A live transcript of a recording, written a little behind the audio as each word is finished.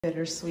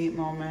Bittersweet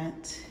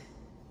moment.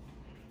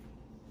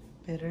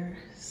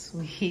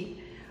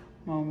 Bittersweet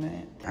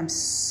moment. I'm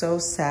so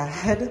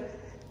sad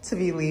to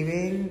be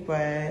leaving,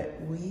 but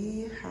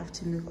we have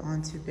to move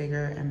on to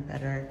bigger and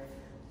better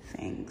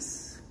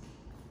things.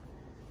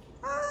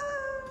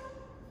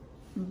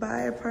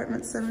 Bye,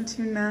 apartment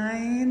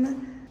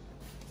 729.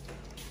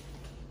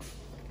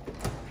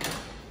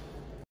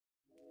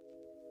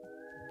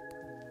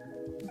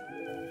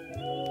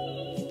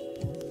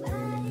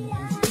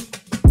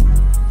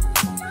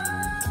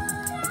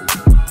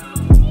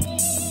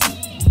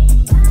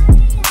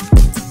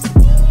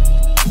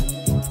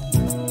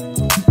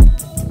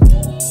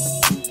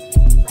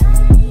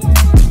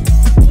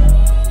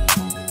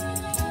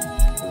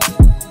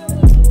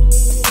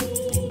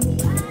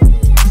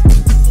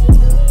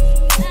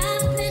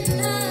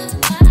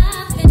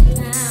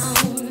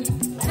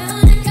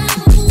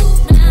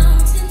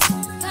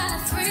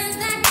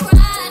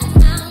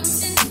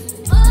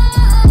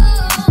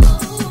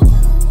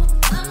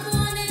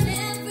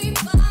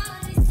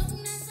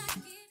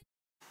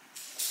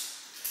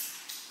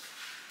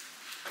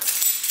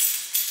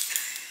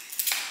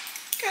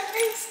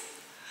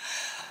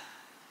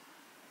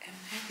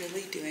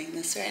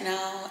 Right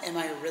now? Am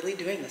I really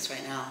doing this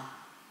right now?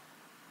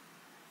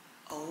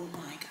 Oh my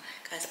God.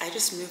 Guys, I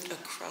just moved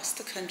across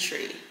the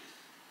country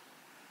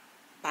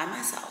by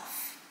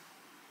myself.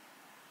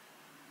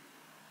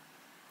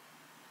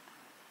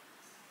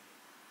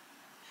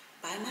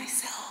 By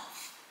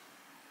myself.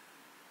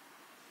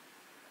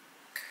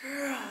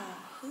 Girl,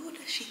 who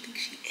does she think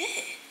she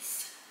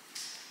is?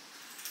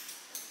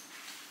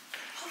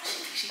 Who does she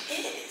think she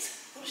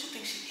is? Who does she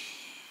think she is?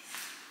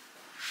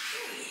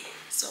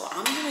 So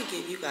I'm gonna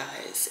give you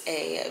guys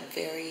a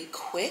very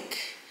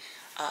quick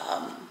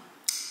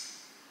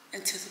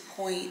and to the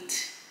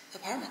point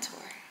apartment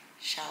tour,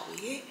 shall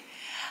we?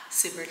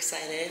 Super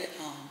excited.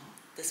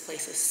 This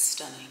place is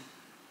stunning,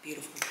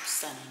 beautiful,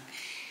 stunning.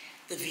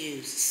 The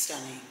views,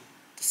 stunning.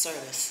 The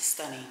service,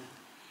 stunning.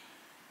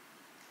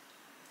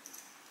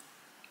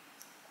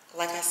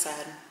 Like I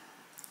said,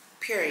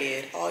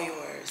 period, all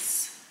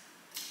yours.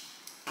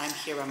 I'm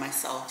here by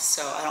myself,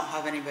 so I don't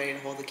have anybody to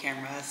hold the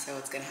camera, so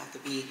it's gonna have to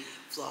be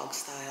vlog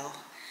style.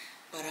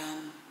 But I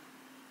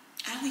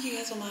don't think you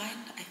guys will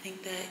mind. I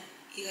think that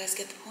you guys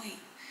get the point.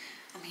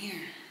 I'm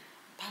here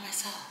by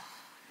myself.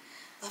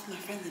 Left my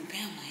friends and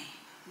family.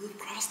 Moved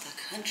across the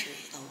country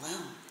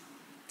alone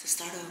to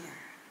start over.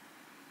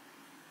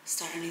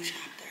 Start a new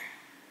chapter.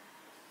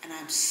 And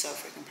I'm so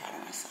freaking proud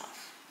of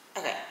myself.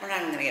 Okay, we're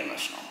not even gonna get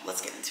emotional.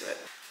 Let's get into it.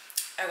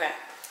 Okay,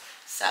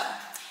 so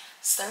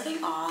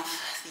starting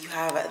off, you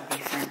have the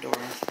front door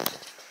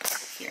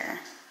here.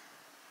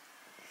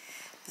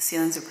 The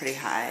ceilings are pretty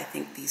high. I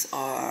think these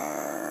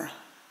are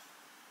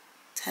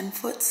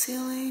 10-foot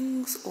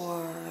ceilings,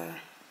 or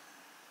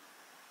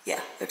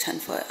yeah, they're 10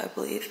 foot, I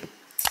believe.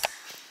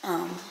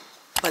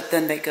 But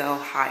then they go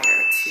higher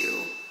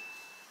to,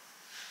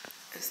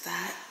 is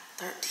that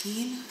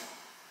 13?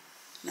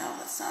 No,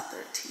 that's not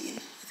 13.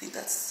 I think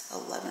that's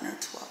 11 or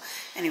 12.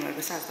 Anyway,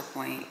 besides the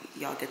point,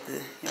 y'all get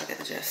the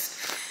gist.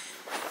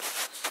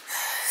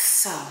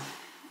 So,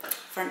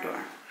 front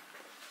door.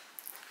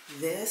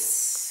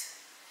 This,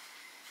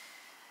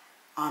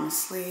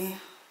 honestly,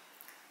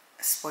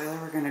 spoiler,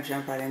 we're gonna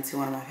jump right into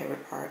one of my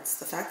favorite parts.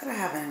 The fact that I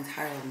have an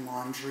entire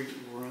laundry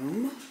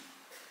room,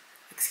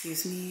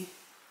 excuse me,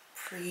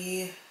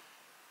 pre-made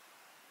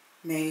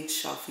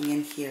shelving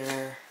in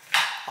here,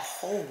 a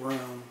whole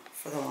room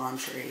for the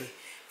laundry,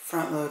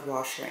 front load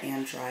washer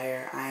and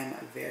dryer.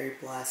 I'm very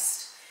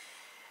blessed.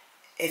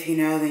 If you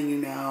know, then you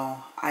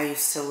know. I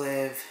used to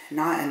live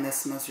not in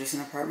this most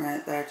recent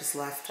apartment that I just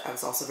left. I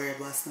was also very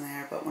blessed in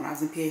there, but when I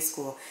was in PA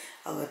school,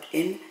 I lived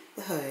in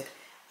the hood.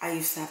 I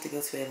used to have to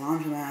go to a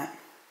laundromat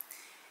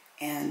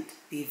and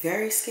be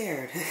very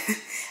scared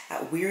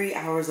at weary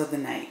hours of the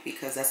night,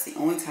 because that's the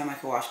only time I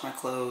could wash my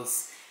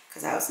clothes,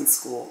 because I was in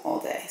school all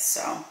day.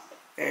 So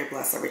very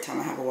blessed every time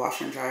I have a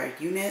washer and dryer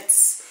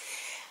units,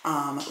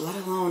 let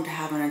alone to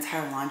have an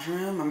entire laundry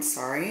room. I'm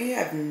sorry,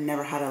 I've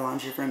never had a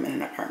laundry room in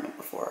an apartment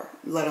before,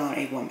 let alone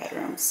a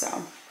 1-bedroom.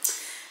 So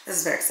this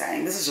is very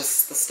exciting. This is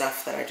just the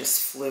stuff that I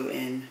just flew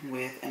in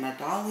with in a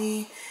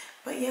dolly.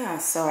 But yeah,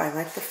 so I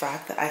like the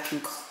fact that I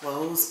can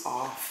close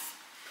off,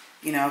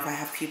 you know, if I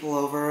have people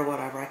over or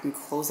whatever, I can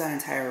close that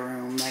entire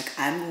room. Like,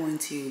 I'm going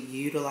to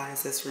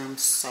utilize this room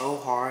so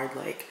hard.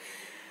 Like,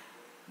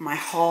 my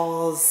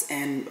hauls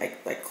and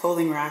like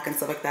clothing rack and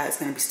stuff like that is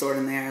going to be stored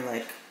in there.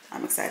 Like,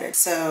 I'm excited.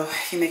 So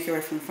you make your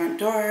way from the front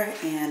door,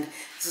 and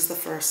this is the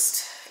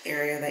first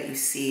area that you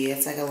see.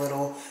 It's like a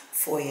little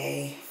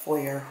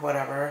foyer,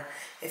 whatever,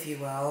 if you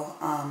will.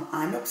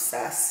 I'm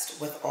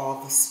obsessed with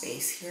all the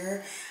space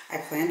here. I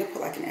plan to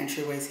put like an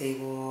entryway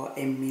table,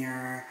 a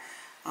mirror.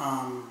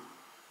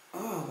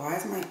 Oh, why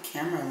is my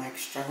camera like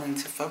struggling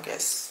to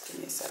focus?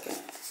 Give me a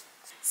second.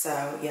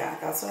 So yeah,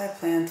 that's what I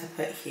plan to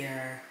put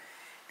here.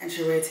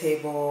 Entryway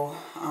table,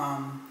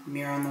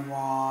 mirror on the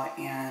wall,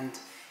 and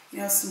you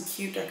know, some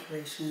cute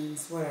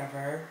decorations,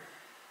 whatever,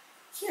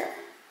 here.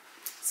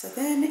 So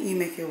then you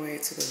make your way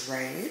to the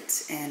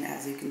right, and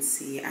as you can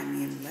see, I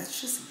mean, let's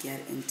just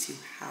get into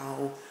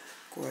how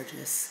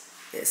gorgeous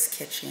this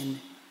kitchen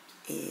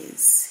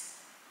is.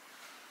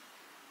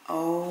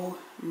 Oh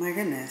my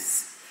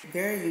goodness.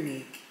 Very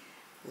unique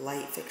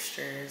light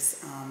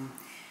fixtures,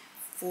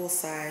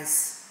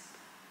 full-size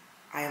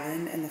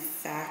island, and the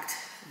fact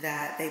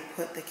that they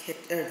put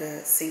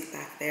the sink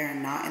back there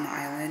and not in the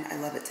island, I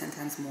love it 10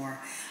 times more.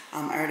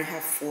 I already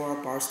have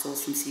 4 bar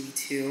stools from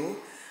CB2,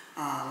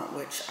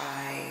 which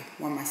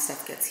when my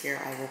stuff gets here,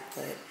 I will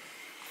put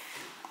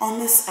on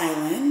this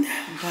island.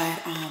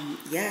 But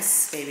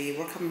yes, baby,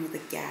 we're coming with the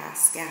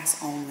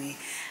gas only.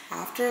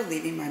 After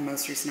leaving my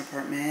most recent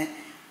apartment,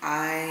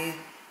 I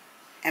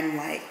am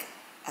like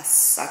a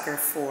sucker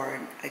for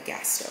a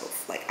gas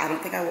stove. Like, I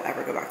don't think I will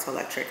ever go back to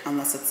electric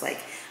unless it's like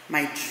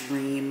my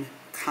dream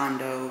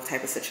condo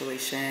type of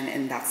situation,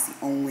 and that's the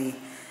only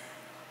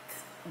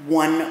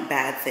one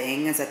bad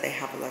thing is that they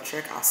have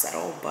electric. I'll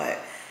settle, but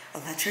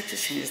electric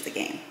just changes the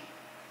game.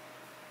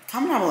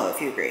 Comment down below if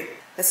you agree.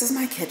 This is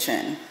my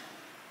kitchen.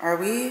 Are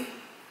we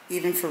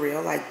even for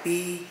real? Like,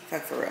 be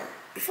like for real.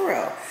 Be for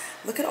real.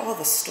 Look at all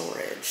the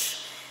storage.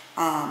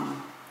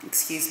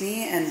 Excuse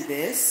me, and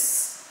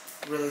this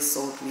really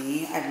sold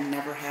me. I've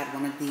never had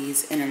one of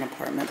these in an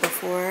apartment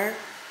before.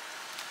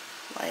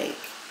 Like,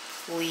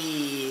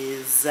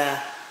 please.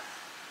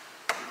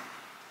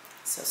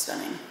 So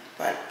stunning.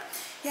 But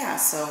yeah,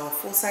 so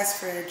full-size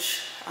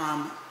fridge,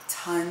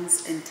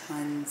 tons and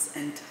tons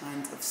and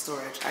tons of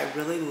storage. I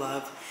really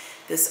love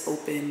this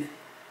open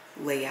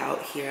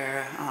layout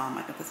here.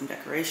 I can put some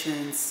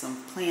decorations,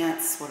 some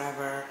plants,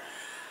 whatever.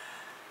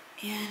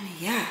 And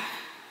yeah,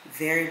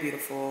 very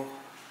beautiful.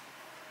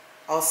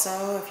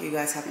 Also, if you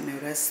guys haven't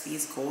noticed,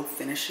 these gold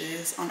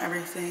finishes on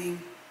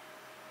everything,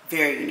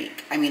 very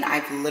unique. I mean,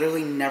 I've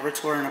literally never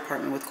toured an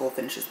apartment with gold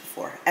finishes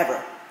before,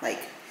 ever. Like,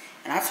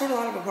 and I've toured a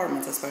lot of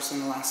apartments, especially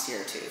in the last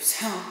year or two.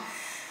 So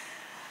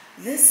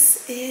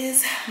this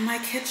is my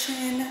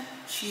kitchen.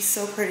 She's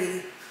so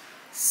pretty,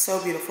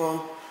 so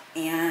beautiful.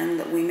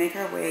 And we make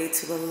our way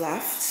to the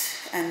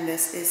left, and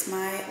this is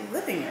my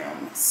living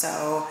room.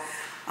 So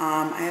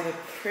I have a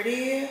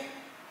pretty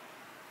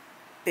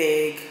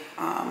big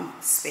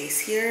space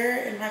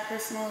here, in my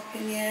personal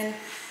opinion.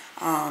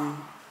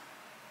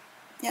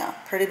 Yeah,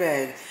 pretty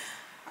big.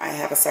 I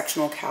have a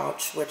sectional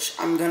couch, which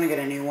I'm gonna get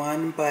a new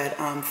one, but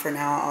for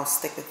now I'll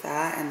stick with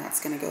that, and that's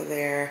gonna go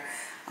there.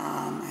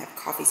 I have a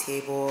coffee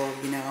table,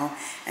 you know,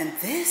 and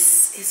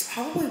this is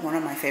probably one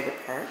of my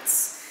favorite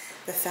parts.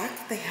 The fact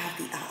that they have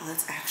the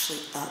outlets actually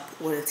up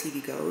where the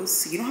TV goes,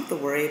 so you don't have to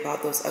worry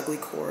about those ugly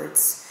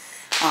cords.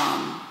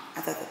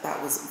 I thought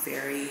that was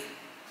very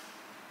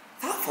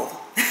thoughtful.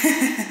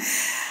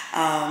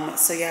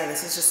 So yeah,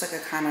 this is just like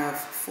a kind of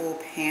full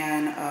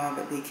pan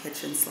of the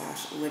kitchen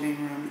 / living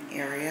room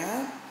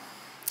area.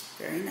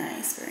 Very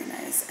nice, very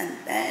nice. And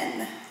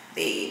then,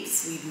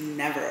 babes, we've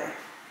never,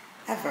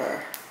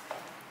 ever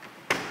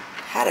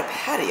had a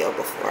patio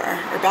before,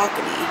 or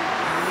balcony.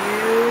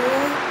 You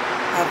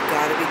have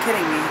got to be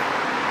kidding me.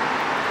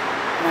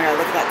 Oh my God,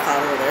 look at that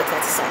cloud over there. It's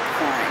about to start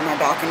pouring. My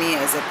balcony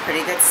is a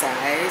pretty good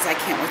size. I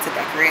can't wait to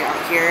decorate out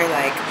here.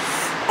 Like,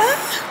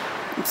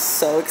 I'm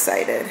so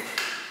excited.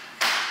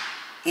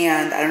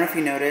 And I don't know if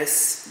you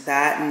noticed,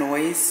 that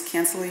noise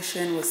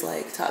cancellation was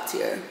like top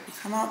tier. You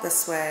come out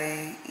this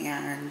way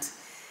and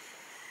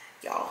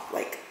y'all,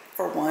 like,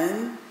 for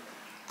one,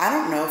 I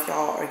don't know if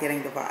y'all are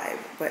getting the vibe,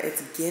 but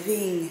it's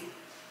giving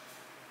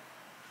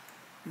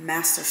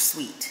master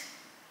suite.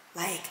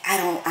 Like, I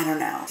don't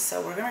know.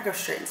 So we're gonna go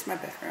straight into my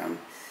bedroom.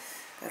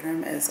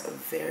 Bedroom is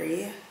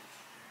very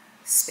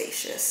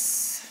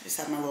spacious. I just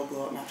have my little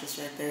blow up mattress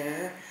right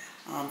there.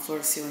 Floor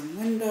to ceiling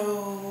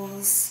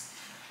windows.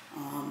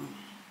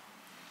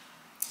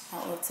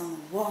 Outlets on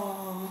the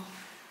wall.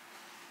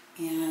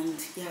 And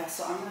yeah,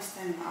 so I'm gonna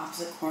stand in the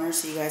opposite corner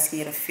so you guys can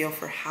get a feel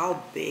for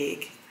how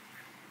big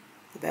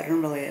the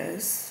bedroom really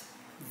is.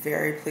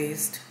 Very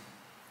pleased,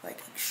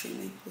 like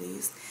extremely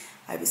pleased.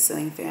 I have a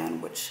ceiling fan,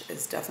 which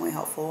is definitely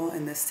helpful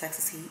in this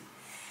Texas heat.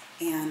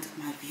 And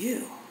my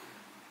view,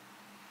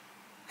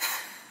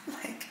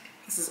 like,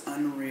 this is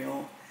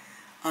unreal,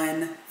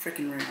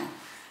 unfreaking real.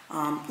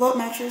 Blow up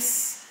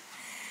mattress.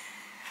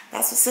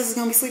 That's what Sis is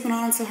gonna be sleeping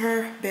on until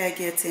her bed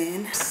gets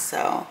in.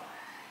 So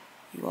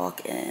you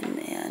walk in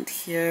and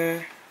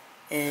here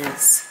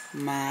is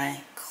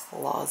my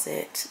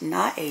closet.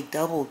 Not a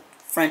double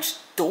French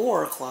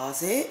door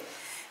closet.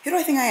 Who do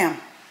I think I am?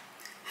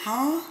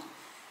 Huh?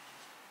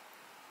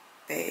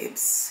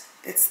 Babes,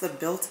 it's the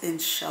built-in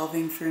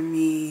shelving for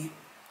me.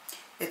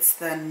 It's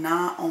the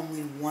not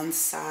only one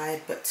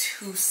side, but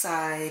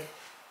 2-side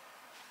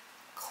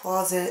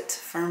closet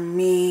for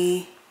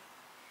me.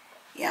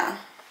 Yeah.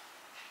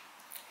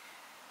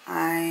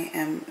 I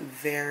am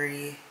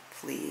very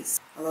pleased.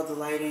 I love the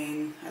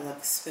lighting. I love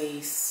the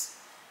space.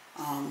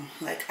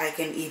 Like, I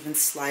can even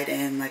slide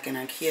in like an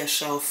IKEA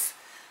shelf,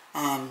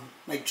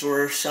 like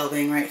drawer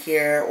shelving right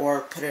here,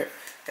 or put it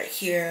right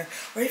here,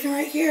 or even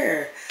right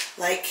here.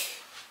 Like,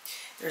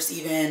 there's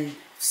even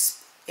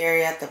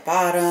area at the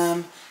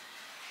bottom.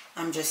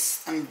 I'm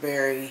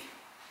very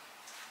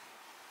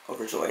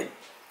overjoyed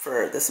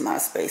for this amount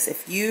of space.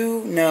 If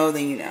you know,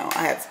 then you know.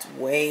 I have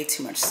way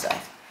too much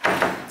stuff.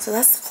 So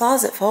that's the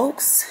closet,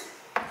 folks.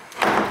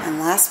 And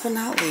last but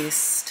not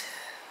least,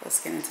 let's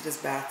get into this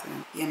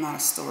bathroom. The amount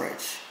of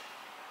storage.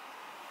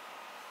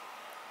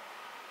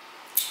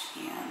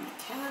 And the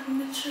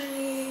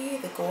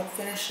cabinetry, the gold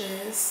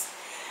finishes.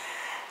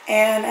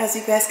 And as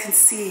you guys can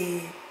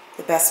see,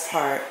 the best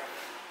part,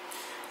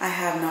 I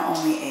have not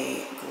only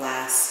a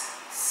glass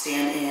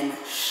stand-in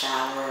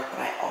shower, but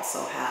I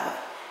also have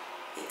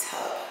a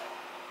tub.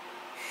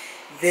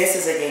 This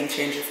is a game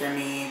changer for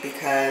me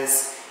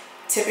because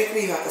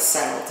typically you have to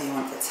settle. Do you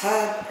want the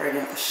tub or do you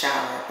want the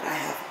shower? But I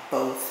have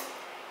both.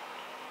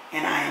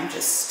 And I am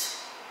just,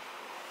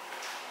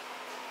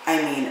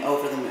 I mean,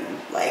 over the moon.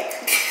 Like,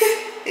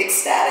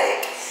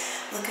 ecstatic.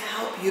 Look at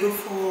how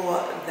beautiful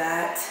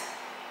that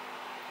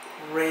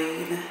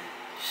rain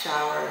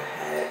shower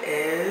head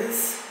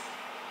is.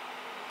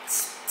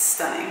 It's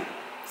stunning.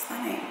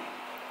 Stunning.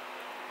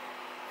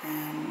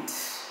 And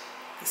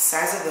the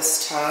size of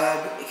this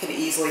tub, it could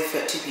easily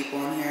fit 2 people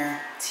in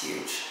here. It's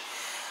huge.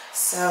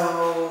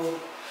 So,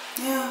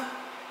 yeah.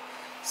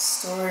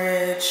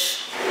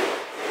 Storage.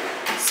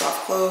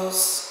 Soft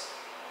clothes.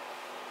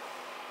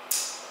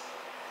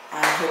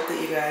 I hope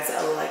that you guys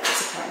like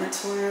this apartment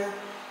tour.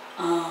 I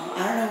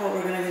don't know what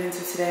we're gonna get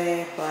into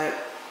today, but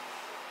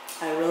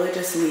I really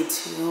just need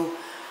to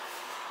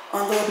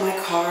unload my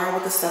car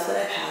with the stuff that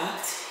I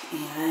packed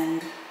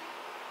and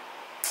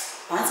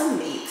find something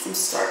to eat because I'm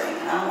starving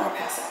and I don't want to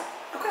pass out.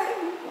 Okay,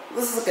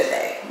 this is a good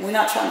day. We're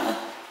not trying to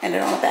end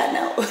it on a bad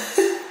note.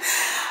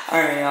 All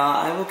right,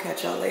 y'all. I will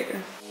catch y'all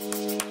later.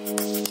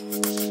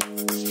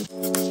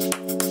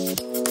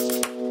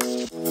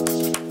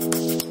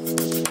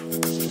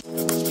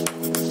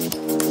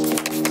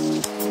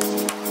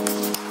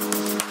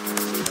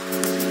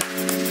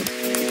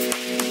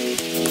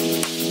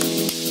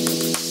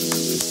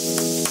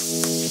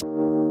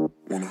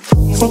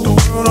 Fuck the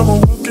world, I'ma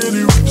walk in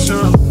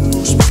direction.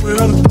 Smoke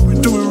it out and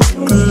do it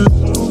real good.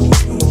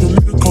 Your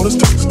nigga call us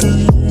texting.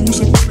 You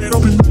said, baby,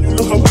 don't be mad, you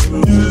know how we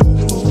get.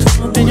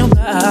 Something your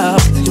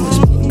mouth, you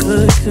speak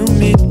good to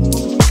me.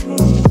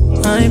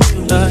 I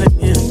feel like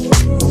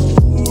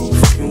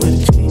fucking with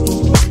a cheat.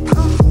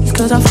 It's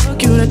cause I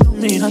fuck you, that don't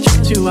mean I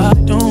trust you, I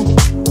don't.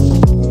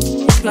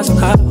 You got some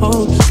high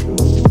hopes,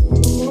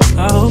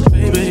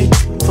 baby.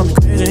 From the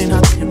crazy,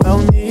 not thinking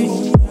about me.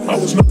 I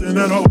was nothing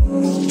at all.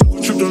 Took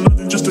a trip to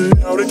London just to hear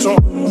how they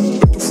talk.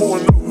 Back to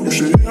 4-0, you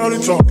should hear how they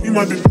talk. He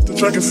might be Mr.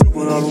 Track and Field,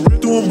 but I don't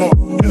read through them all.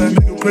 Yeah, that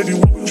nigga played the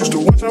one, but used to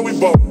watch how we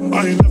ball.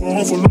 I ain't never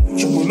home for long, but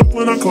you pull up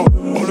when I call.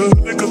 All the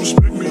hood niggas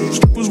respect me,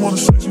 strippers wanna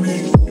sex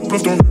me. You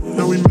bluffed on me,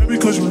 now we mad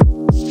because you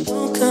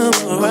don't come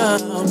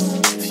around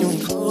if you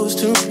ain't close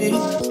to me.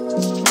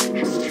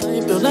 I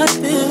ain't built like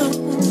them,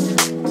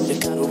 you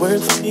gotta work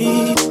for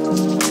me.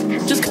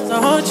 Just cause I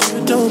want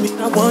you don't mean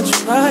I want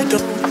you, I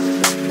don't.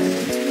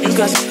 You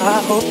got some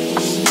high hopes,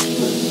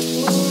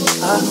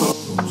 high hopes.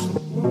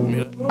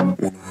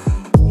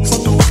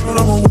 Fuck the world,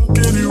 I'ma walk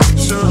in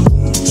direction.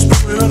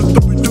 Spit it out and do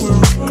it real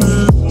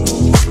good.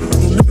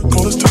 Your nigga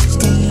call us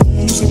texting.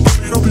 You said,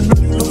 baby, don't be mad,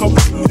 you know how we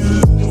get.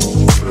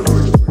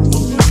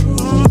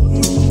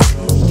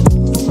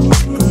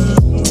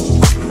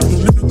 Your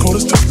nigga call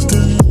us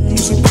texting. You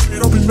said, baby,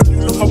 don't be mad, you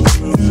know how we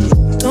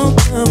get. Don't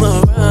come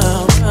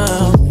around,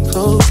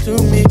 close to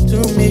me,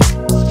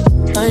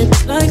 I ain't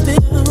like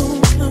them,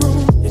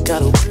 you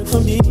gotta work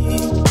for me.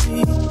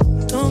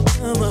 Don't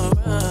come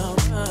around,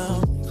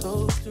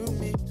 close to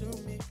me.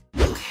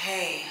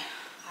 Okay,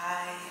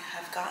 I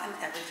have gotten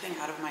everything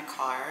out of my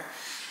car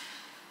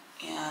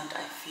and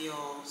I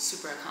feel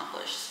super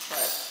accomplished,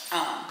 but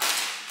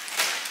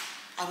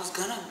I was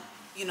gonna,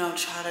 you know,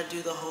 try to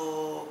do the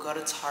whole go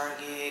to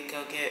Target,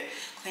 go get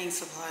cleaning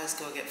supplies,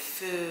 go get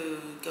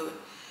food,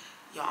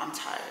 y'all, I'm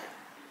tired.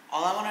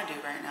 All I want to do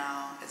right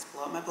now is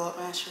blow up my blow-up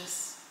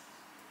mattress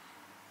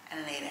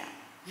and lay down.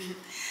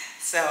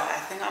 So I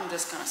think I'm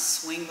just gonna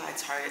swing by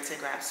Target to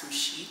grab some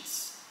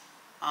sheets.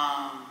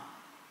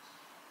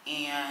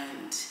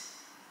 And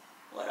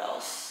what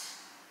else?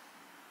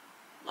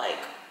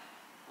 Like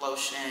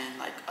lotion,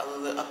 like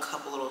a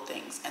couple little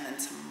things. And then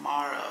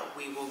tomorrow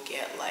we will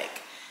get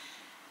like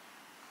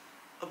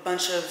a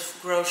bunch of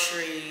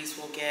groceries.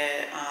 We'll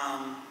get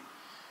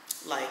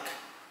like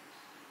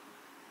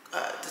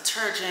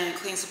detergent,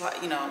 cleaning supply,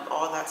 you know,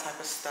 all that type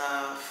of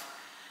stuff.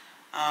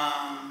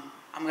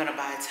 I'm gonna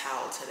buy a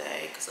towel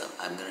today because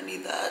I'm gonna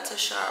need that to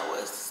shower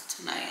with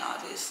tonight,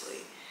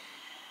 obviously.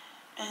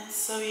 And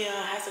so yeah,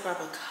 I had to grab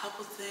a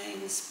couple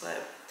things,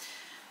 but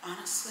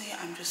honestly,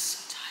 I'm just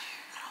so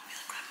tired. I don't feel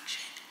like grabbing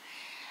shit.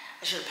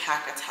 I should have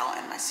packed a towel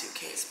in my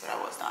suitcase, but I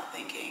was not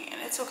thinking,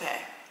 and it's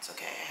okay. It's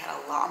okay. I had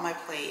a lot on my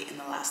plate in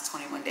the last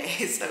 21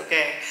 days,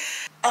 okay?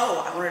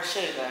 Oh, I wanted to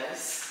show you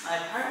guys. My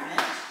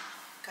apartment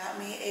got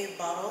me a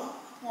bottle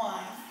of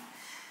wine,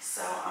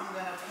 so I'm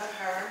gonna put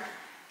her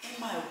in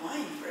my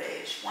wine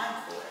fridge, wine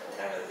cooler,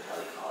 whatever the hell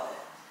you call it.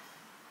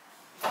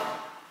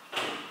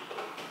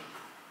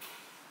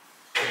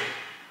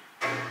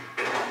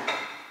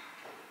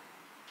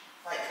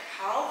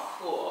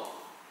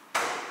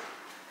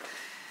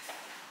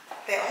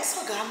 They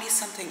also got me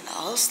something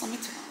else. Let me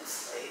turn on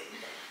this light.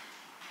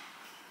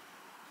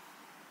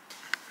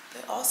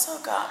 They also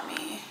got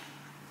me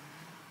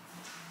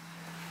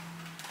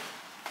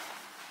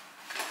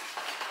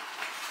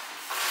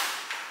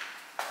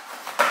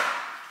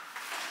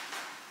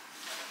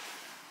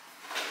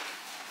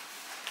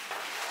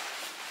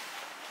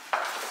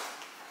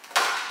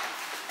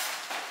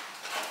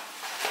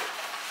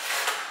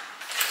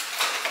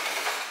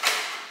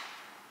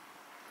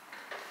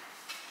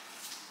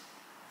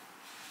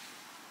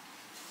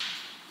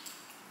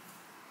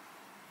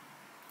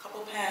a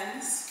couple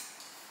pens.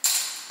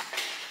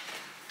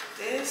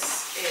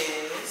 This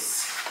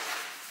is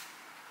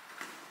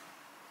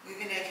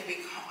moving day can be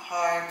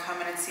hard.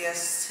 Come in and see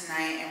us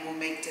tonight and we'll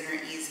make dinner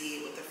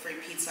easy with a free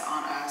pizza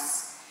on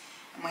us.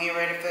 And when you're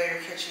ready to fill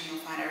your kitchen,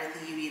 you'll find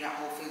everything you need at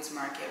Whole Foods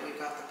Market. We've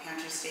got the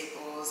pantry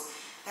staples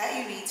that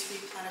you need to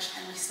replenish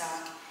and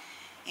restock,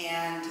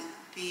 and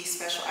the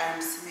special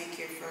items to make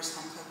your first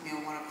home cooked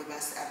meal one of the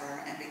best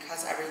ever. And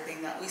because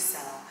everything that we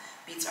sell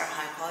meets our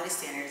high quality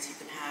standards, you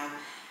can have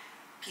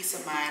peace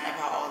of mind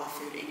about all the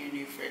food in your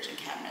new fridge and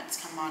cabinets.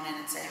 Come on in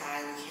and say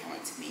hi. We can't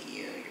wait to meet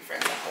you, your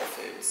friends at Whole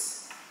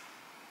Foods.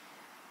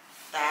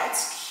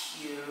 That's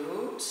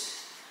cute.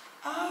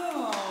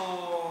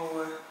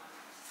 Oh,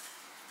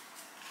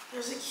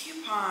 there's a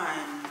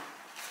coupon.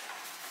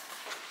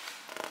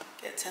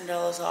 Get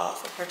 $10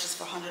 off a purchase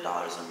for $100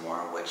 or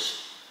more,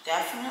 which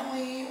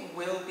definitely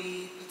will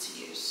be put to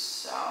use.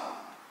 So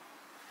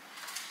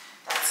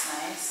that's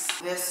nice.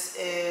 This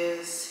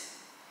is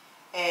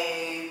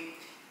a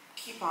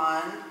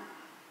coupon.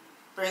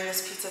 Bring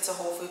this pizza to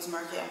Whole Foods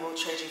Market and we'll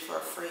trade you for a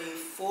free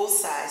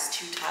full-size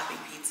 2-topping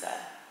pizza.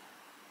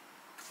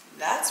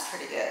 That's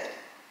pretty good.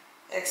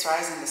 It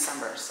expires in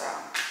December, so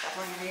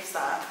definitely gonna use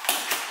that.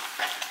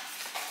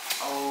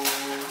 Oh,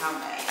 how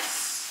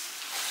nice.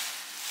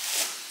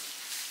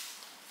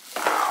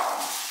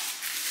 Wow.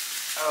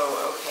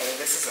 Oh, okay,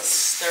 this is a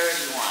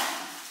sturdy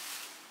one.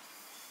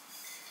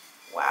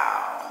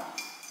 Wow.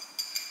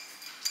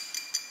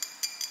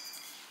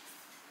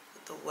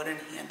 With the wooden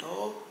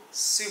handle,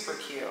 super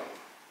cute.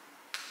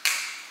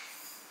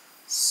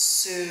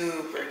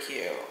 Super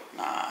cute.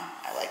 Nah,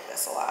 I like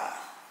this a lot.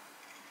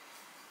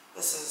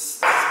 This is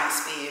my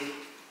speed.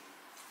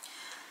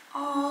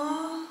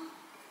 Aww.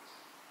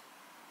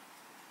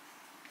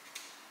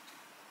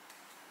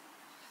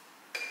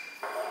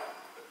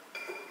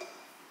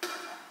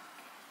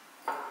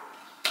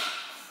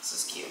 This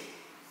is cute.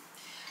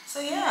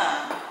 So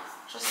yeah,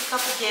 just a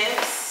couple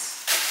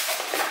gifts.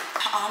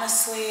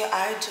 Honestly,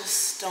 I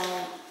just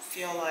don't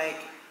feel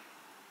like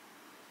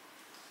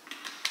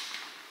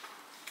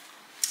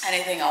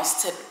anything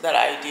else that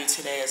I do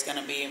today is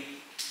gonna be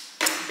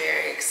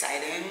very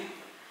exciting.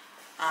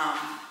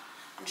 I'm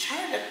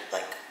trying to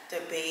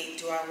debate,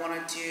 do I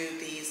want to do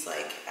these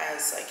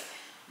as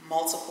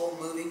multiple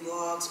moving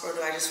vlogs, or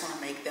do I just want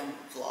to make them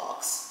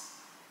vlogs?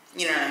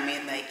 You know what I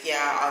mean?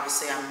 Yeah,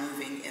 obviously I'm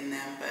moving in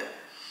them, but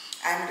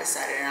I haven't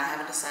decided, and I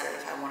haven't decided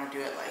if I want to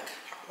do it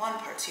part 1,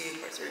 part 2,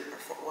 part 3,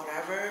 part 4,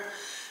 whatever,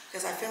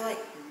 because I feel like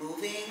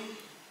moving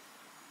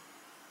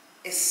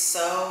is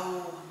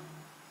so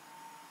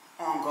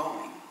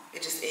ongoing.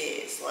 It just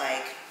is.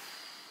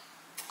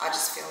 I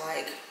just feel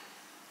like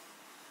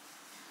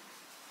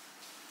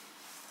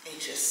it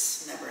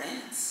just never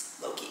ends,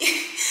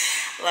 low-key.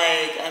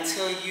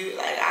 Until you,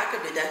 I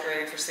could be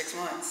decorating for 6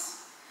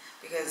 months,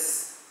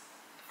 because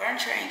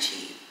furniture ain't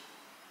cheap.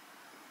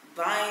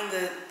 Buying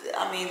the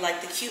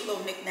cute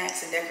little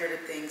knickknacks and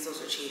decorative things, those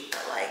are cheap,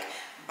 but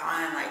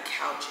buying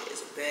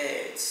couches,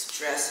 beds,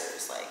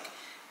 dressers,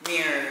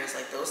 mirrors,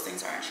 those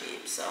things aren't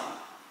cheap, so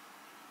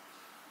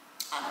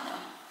I don't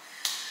know.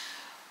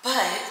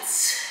 But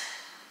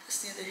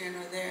it's neither here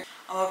nor there.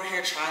 I'm over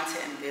here trying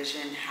to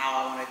envision how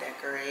I want to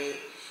decorate,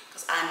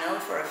 because I know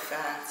for a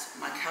fact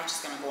my couch is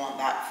going to go on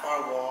that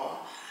far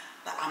wall,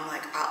 but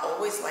I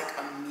always like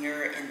a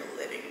mirror in the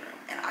living room,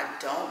 and I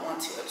don't want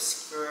to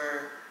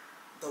obscure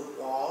the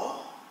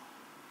wall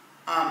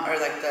or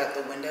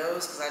the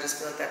windows, because I just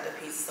feel like that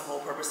defeats the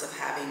whole purpose of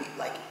having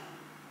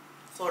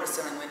floor to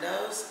ceiling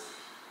windows.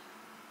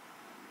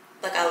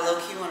 I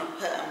low-key want to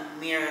put a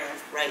mirror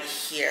right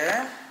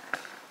here,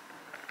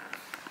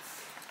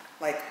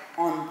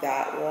 on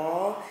that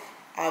wall.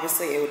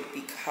 Obviously it would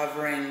be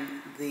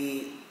covering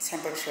the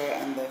temperature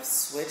and the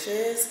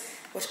switches,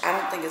 which I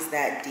don't think is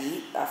that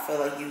deep. I feel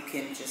like you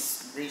can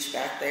just reach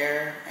back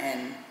there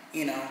and,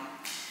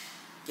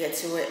 get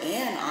to it.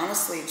 And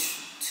honestly,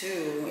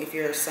 too, if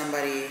you're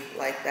somebody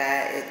like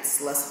that,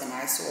 it's less of an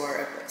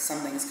eyesore if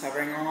something's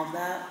covering all of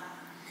that.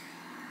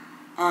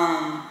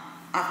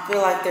 I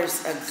feel like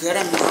there's a good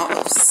amount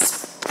of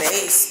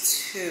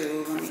space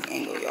too. Let me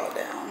angle y'all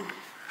down.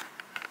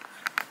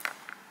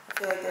 I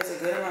feel like there's a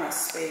good amount of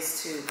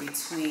space too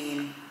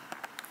between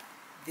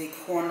the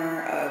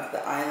corner of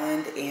the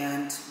island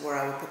and where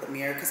I would put the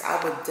mirror, because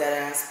I would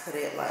deadass put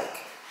it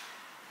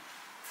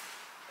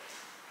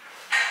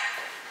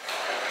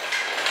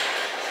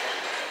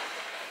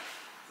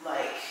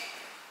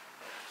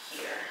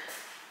here.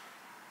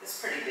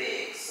 It's pretty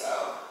big,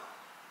 so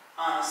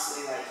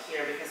honestly, like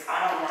here, because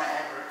I don't want to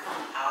ever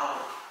come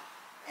out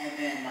and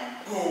then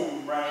like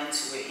boom, run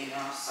into it, you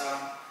know. So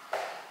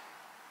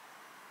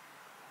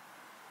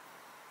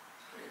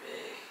pretty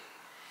big.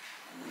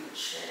 And then the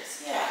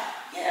chairs,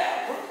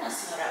 yeah, we're gonna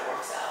see how that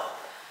works out.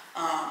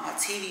 My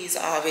TV's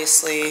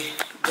obviously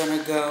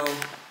gonna go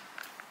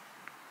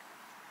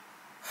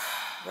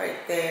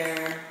right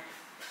there.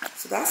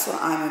 So that's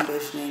what I'm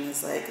envisioning,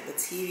 is like the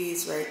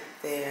TV's right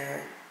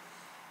there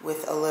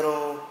with a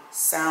little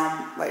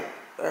sound, like,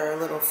 or a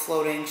little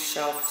floating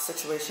shelf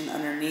situation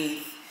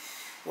underneath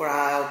where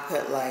I'll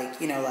put like,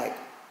 you know, like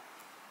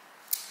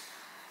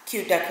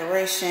cute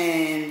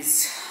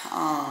decorations,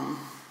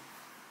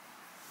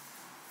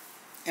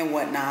 and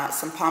whatnot.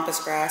 Some pampas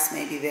grass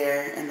maybe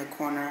there in the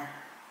corner.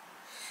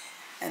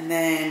 And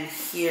then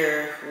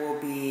here will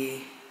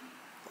be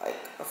like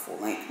a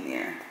full-length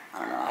mirror. I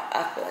don't know,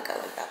 I feel like I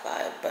like that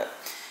vibe, but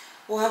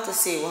we'll have to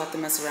see. We'll have to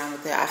mess around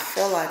with it. I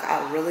feel like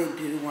I really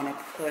do want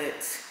to put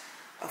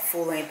a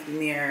full-length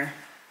mirror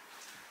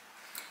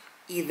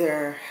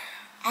either,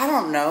 I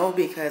don't know,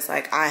 because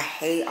like I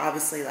hate,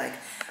 obviously, like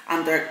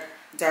I'm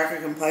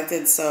darker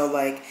complected, so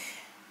like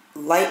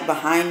light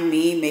behind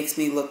me makes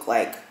me look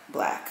like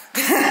black.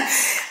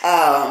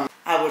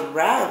 I would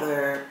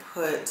rather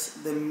put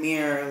the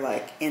mirror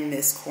like in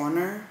this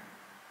corner.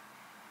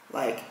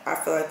 Like I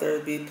feel like there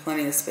would be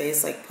plenty of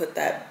space. Like put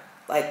that,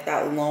 like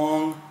that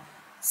long,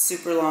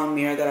 super long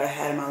mirror that I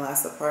had in my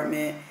last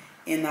apartment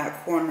in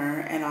that corner,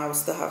 and I would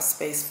still have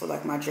space for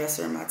like my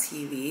dresser and my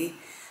TV.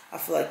 I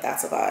feel like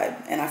that's a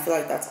vibe. And I feel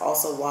like that's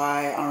also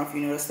why, I don't know if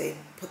you noticed, they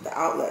put the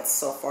outlets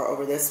so far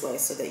over this way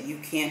so that you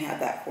can have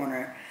that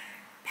corner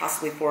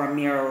possibly for a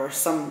mirror or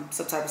some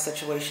type of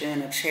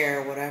situation, a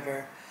chair or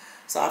whatever.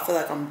 So I feel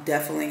like I'm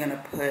definitely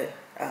gonna put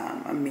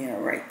a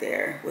mirror right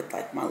there with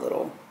like my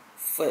little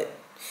foot.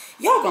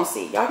 Y'all gonna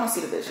see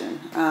the vision.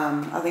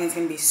 I think it's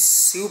gonna be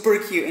super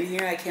cute in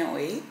here. I can't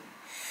wait.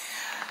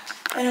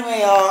 Anyway,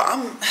 y'all,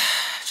 I'm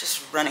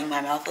just running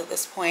my mouth at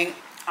this point.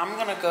 I'm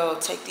gonna go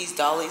take these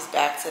dollies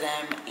back to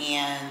them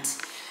and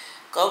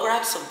go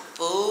grab some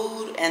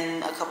food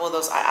and a couple of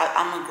those.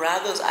 I'm gonna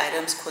grab those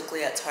items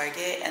quickly at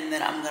Target, and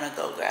then I'm gonna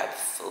go grab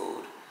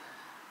food.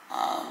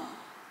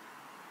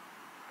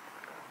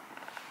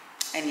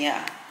 And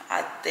yeah,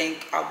 I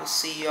think I will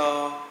see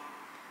y'all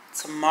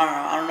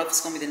tomorrow. I don't know if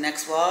it's gonna be the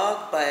next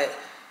vlog, but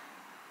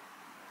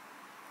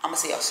I'm gonna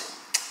see y'all soon.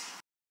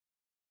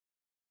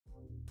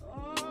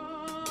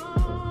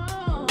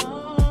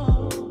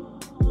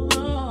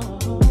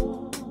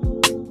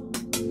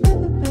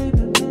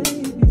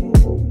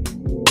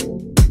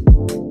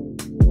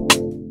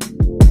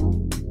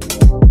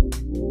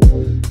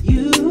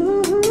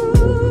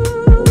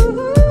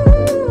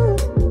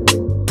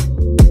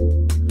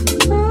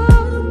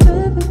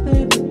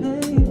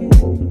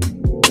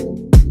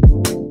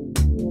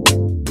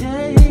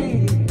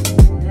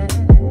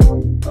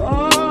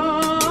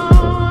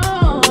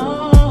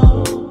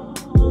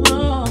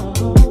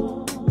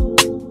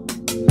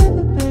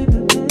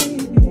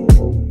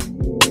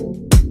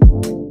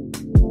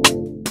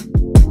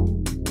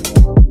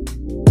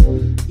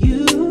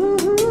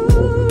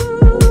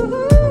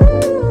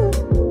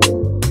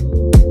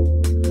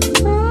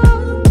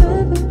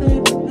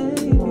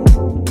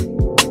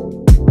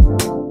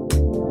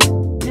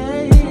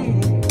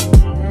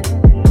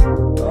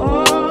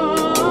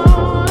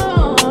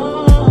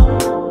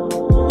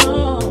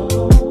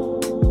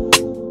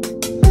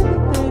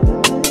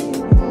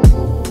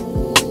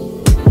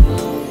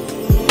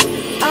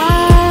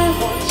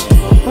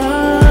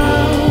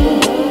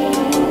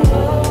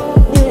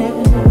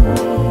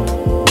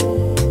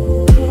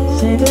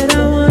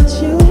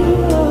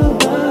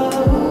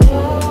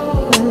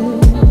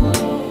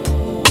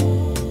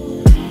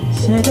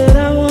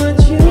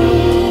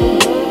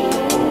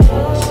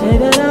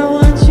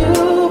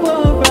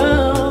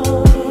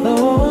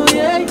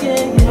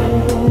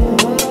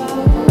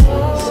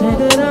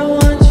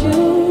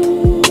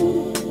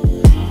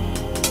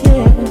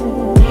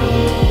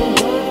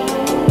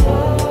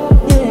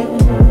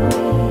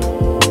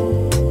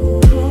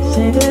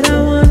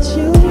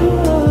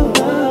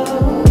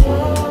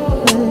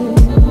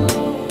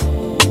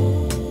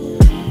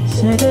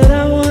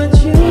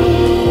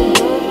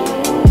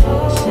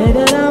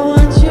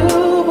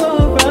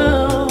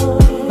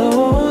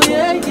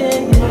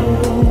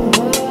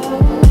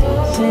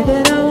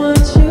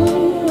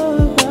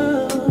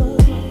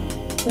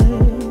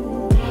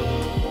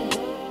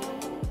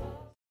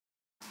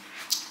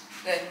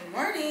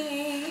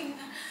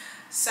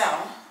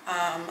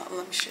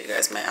 Let me show you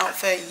guys my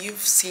outfit. You've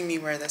seen me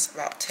wear this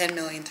about 10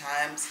 million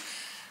times.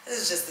 This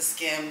is just the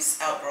Skims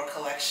outdoor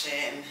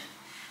collection.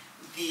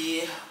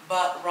 The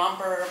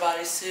romper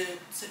bodysuit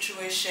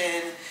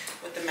situation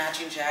with the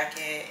matching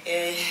jacket.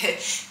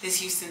 This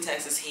Houston,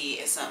 Texas heat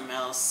is something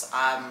else.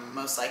 I'm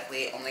most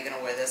likely only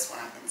gonna wear this when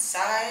I'm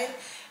inside.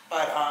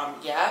 But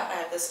yeah, I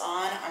have this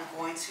on. I'm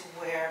going to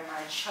wear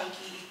my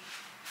chunky.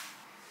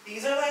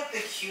 These are like the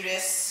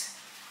cutest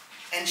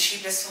and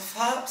cheapest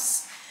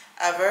flip-flops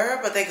ever,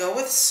 but they go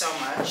with so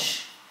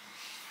much.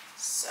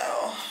 So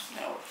I'm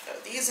gonna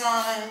is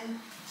on.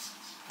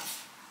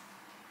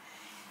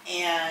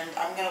 And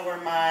I'm gonna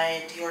wear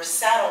my Dior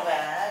saddle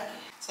bag.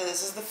 So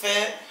this is the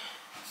fit.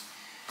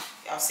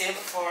 Y'all seen it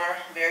before.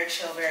 Very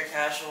chill, very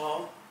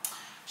casual.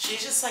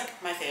 She's just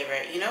like my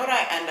favorite. You know what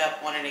I end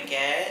up wanting to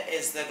get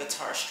is the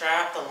guitar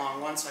strap, the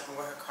long one, so I can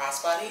wear her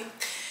crossbody.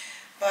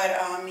 But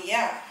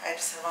yeah, I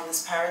just have on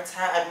this Pirates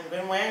hat. I've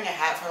been wearing a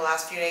hat for the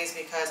last few days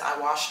because I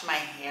washed my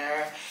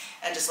hair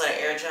and just let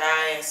it air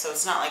dry, so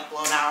it's not like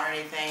blown out or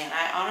anything. And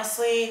I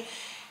honestly,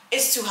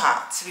 it's too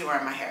hot to be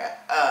wearing my hair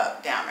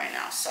down right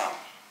now. So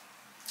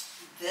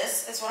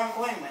this is what I'm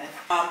going with.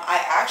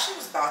 I actually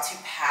was about to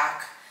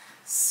pack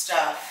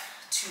stuff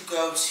to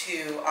go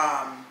to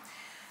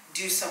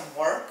do some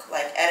work,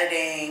 like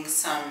editing,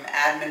 some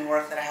admin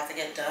work that I have to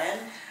get done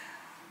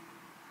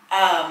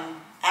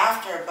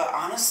after, but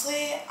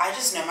honestly, I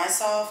just know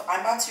myself. I'm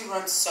about to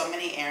run so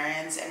many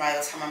errands, and by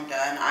the time I'm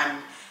done,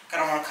 I'm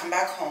gonna want to come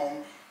back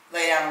home,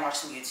 lay down and watch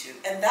some YouTube,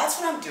 and that's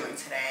what I'm doing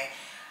today.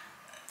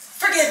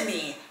 Forgive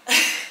me.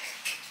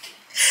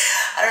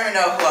 I don't even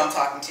know who I'm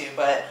talking to,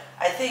 but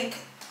I think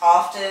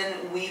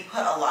often we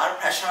put a lot of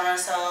pressure on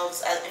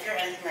ourselves. If you're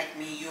anything like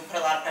me, you put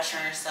a lot of pressure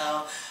on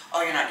yourself.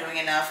 Oh, you're not doing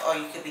enough. Oh,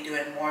 you could be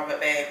doing more.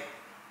 But babe,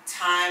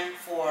 time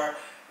for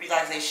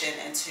relaxation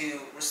and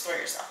to restore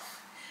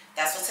yourself.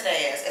 That's what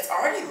today is. It's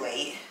already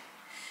late.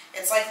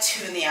 It's like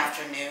 2 in the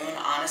afternoon.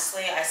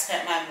 Honestly, I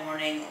spent my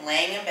morning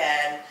laying in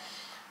bed,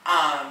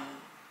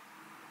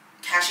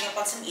 catching up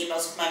on some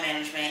emails with my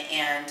management,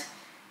 and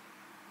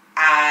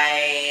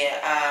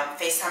I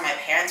FaceTimed my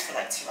parents for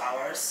like 2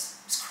 hours.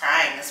 I was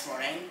crying this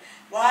morning.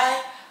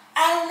 Why?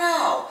 I don't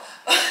know.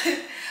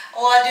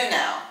 Well, I do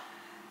know.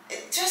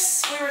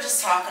 We were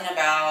just talking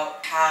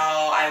about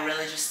how I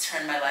really just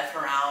turned my life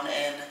around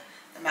in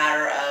the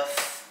matter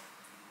of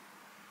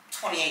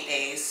 28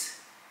 days.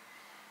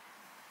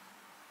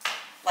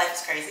 Life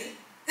is crazy.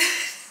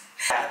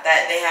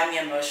 That they had me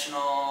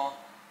emotional.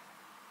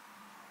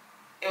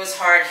 It was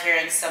hard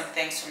hearing some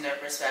things from their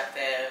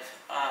perspective,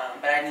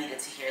 but I needed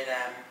to hear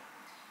them.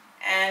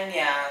 And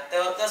yeah,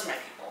 those are my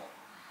people.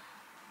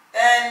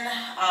 Then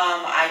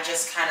I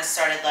just kind of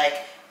started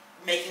like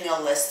making a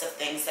list of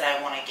things that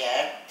I want to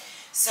get.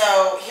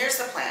 So here's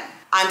the plan.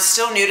 I'm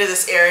still new to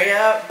this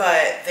area,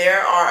 but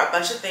there are a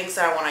bunch of things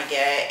that I want to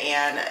get,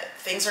 and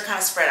things are kind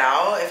of spread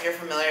out. If you're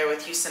familiar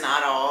with Houston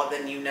at all,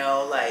 then you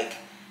know like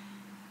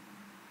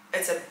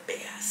it's a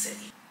big ass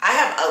city.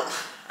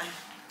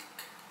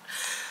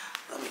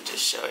 Let me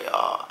just show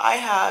y'all. I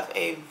have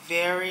a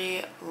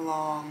very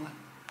long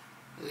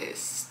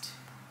list.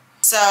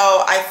 So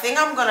I think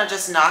I'm gonna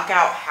just knock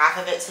out half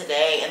of it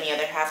today and the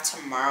other half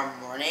tomorrow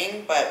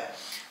morning. But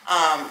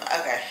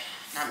okay,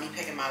 not me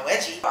picking my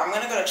wedgie. I'm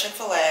gonna go to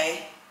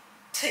Chick-fil-A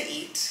to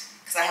eat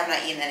because I have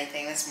not eaten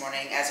anything this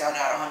morning. As y'all know,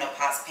 I don't have no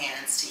pots,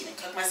 pans to even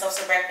cook myself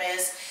some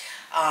breakfast.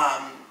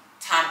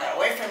 Time got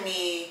away from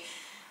me.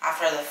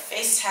 After the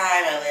FaceTime,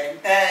 I laid in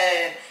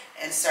bed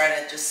and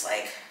started just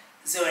like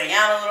zoning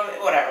out a little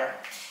bit, whatever.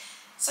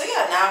 So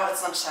yeah, now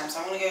it's lunchtime, so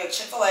I'm gonna go to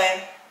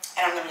Chick-fil-A.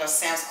 And I'm gonna go to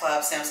Sam's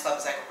Club. Sam's Club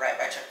is like right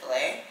by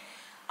Chick-fil-A.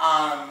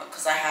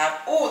 Because I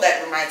have, oh,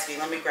 that reminds me,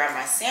 let me grab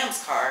my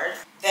Sam's card.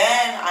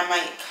 Then I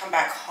might come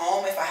back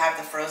home if I have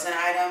the frozen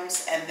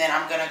items. And then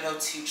I'm gonna go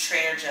to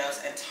Trader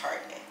Joe's and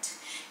Target.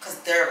 Because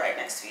they're right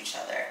next to each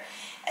other.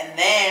 And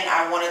then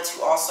I wanted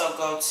to also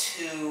go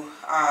to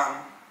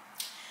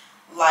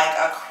like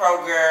a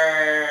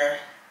Kroger,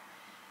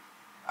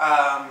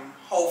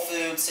 Whole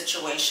Foods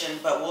situation,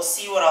 but we'll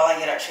see what all I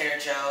get at Trader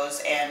Joe's,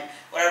 and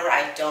whatever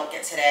I don't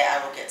get today,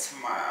 I will get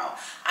tomorrow.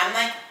 I'm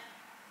like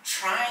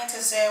trying to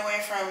stay away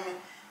from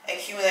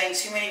accumulating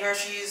too many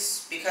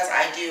groceries because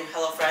I do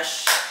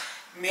HelloFresh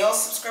meal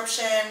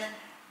subscription,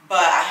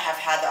 but I have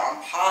had that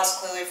on pause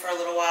clearly for a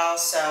little while,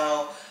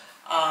 so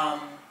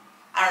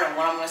I don't know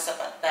when I'm going to set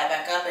that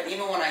back up. And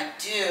even when I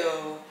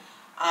do,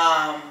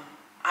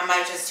 I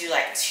might just do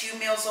like 2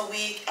 meals a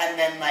week and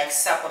then like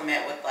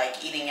supplement with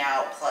like eating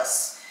out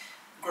plus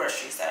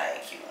groceries that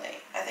I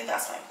accumulate. I think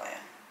that's my plan.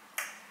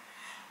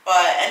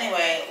 But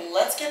anyway,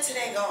 let's get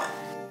today going.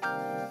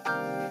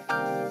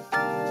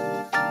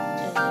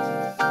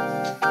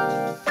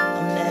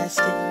 I'm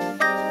nasty.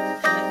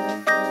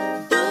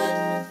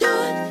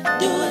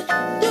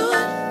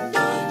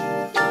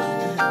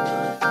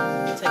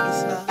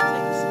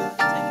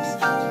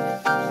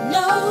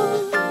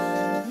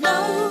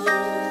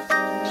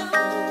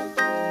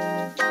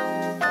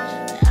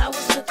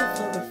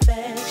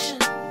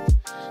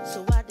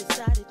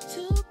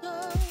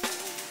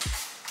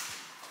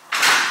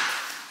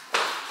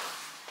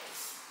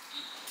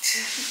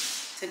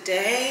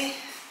 Today,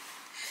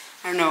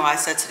 I don't know why I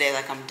said today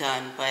like I'm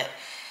done, but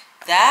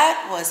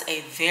that was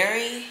a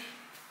very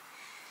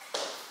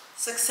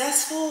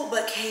successful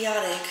but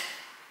chaotic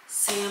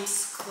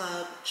Sam's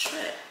Club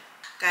trip.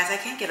 Guys, I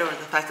can't get over the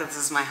fact that this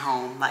is my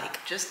home.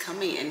 Like, just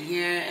coming in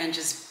here and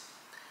just,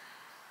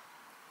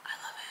 I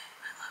love it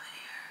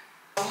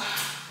here.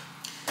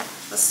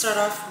 Let's start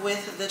off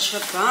with the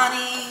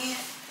Chobani.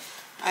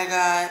 I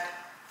got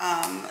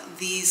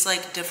these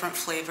like different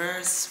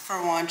flavors. For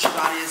one,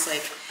 Chobani is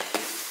like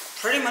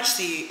pretty much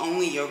the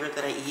only yogurt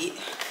that I eat.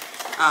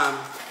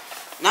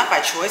 Not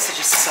by choice, it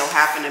just so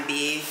happened to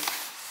be.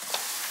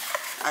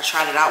 I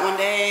tried it out one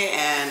day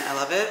and I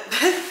love it.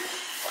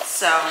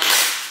 So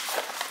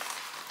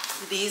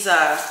these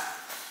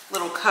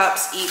little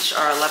cups each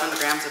are 11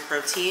 grams of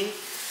protein.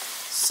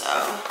 So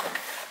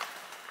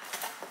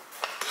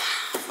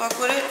fuck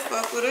with it,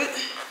 fuck with it.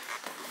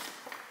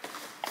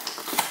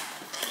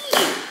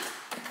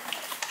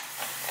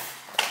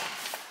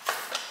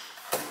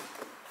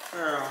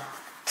 Girl.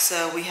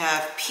 So we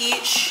have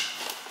peach,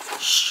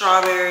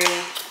 strawberry,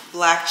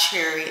 black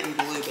cherry, and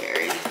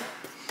blueberry.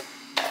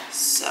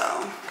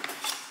 So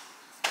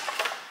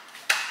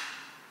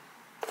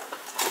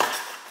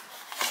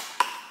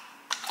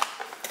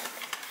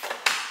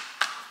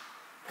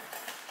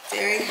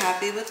very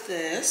happy with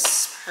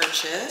this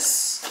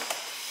purchase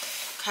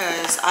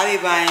because I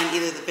be buying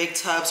either the big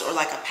tubs or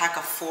like a pack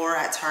of 4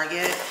 at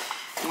Target,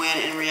 when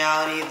in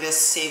reality this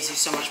saves you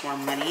so much more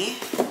money.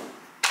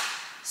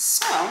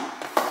 So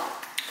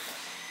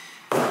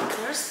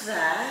there's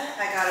that.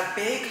 I got a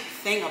big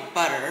thing of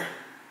butter.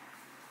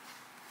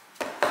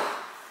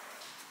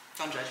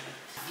 Don't judge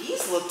me.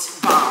 These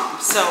looked bomb.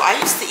 So I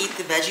used to eat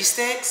the veggie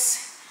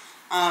sticks.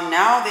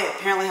 Now they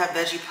apparently have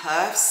veggie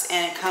puffs,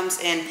 and it comes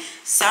in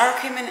sour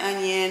cream and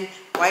onion,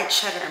 white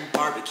cheddar, and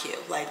barbecue.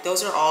 Like,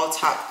 those are all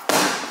top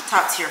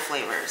tier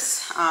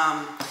flavors.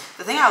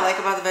 The thing I like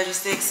about the veggie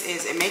sticks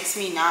is it makes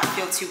me not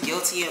feel too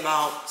guilty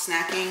about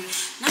snacking.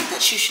 Not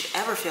that you should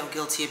ever feel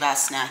guilty about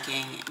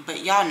snacking,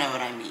 but y'all know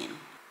what I mean.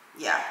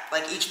 Yeah,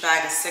 like each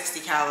bag is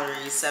 60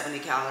 calories, 70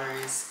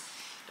 calories,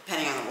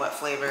 depending on what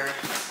flavor.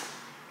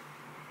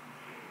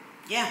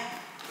 Yeah,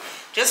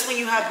 just when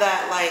you have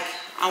that, like,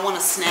 I want a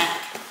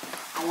snack,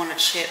 I want a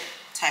chip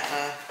type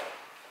of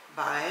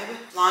vibe.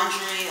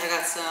 Laundry, I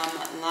got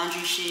some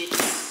laundry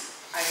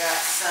sheets. I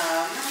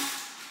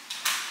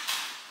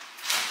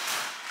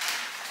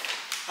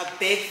got a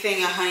big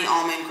thing of honey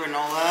almond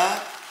granola.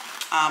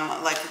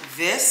 Like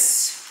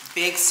this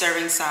big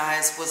serving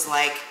size was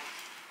like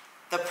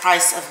the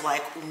price of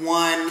like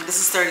this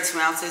is 32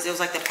 ounces. It was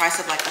like the price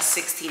of like a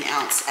 16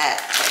 ounce at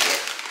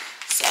Target.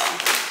 So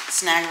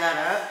snag that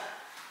up.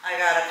 I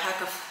got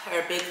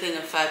a big thing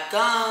of fat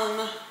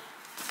gum.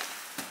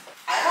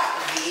 I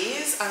got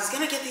these. I was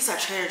gonna get these at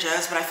Trader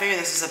Joe's, but I figured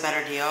this was a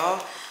better deal.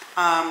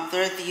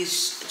 They're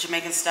these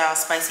Jamaican style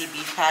spicy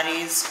beef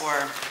patties,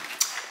 or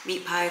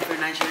meat pie for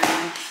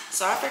Nigerian.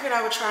 So I figured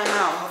I would try them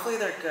out. Hopefully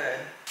they're good.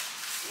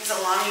 These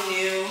Alani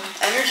Nu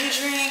energy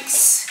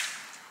drinks.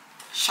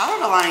 Shout out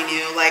to Alani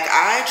Nu. Like,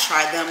 I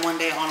tried them one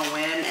day on a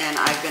whim and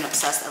I've been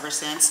obsessed ever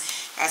since.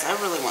 Guys, I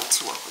really want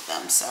to work with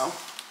them, so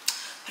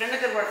put in a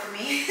good word for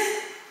me.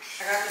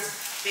 I got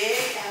this big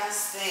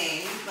ass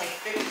thing, like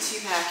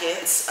 52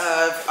 packets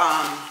of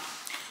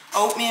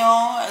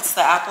oatmeal. It's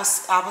the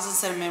apples and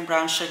cinnamon,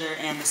 brown sugar,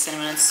 and the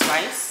cinnamon and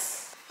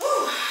spice.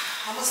 Whew,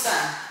 almost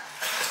done.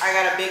 I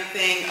got a big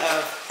thing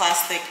of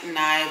plastic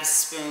knives,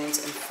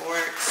 spoons, and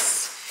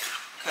forks,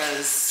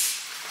 because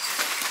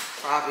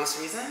for obvious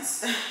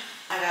reasons.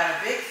 I got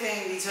a big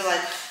thing. These are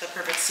like the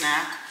perfect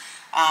snack.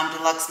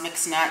 Deluxe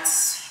mixed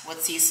nuts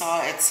with sea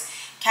salt. It's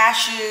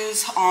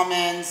cashews,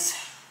 almonds,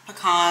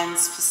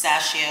 pecans,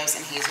 pistachios,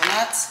 and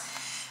hazelnuts.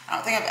 I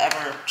don't think I've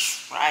ever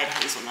tried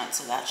hazelnuts,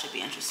 so that should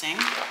be interesting.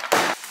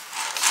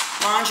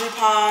 Laundry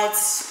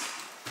pods.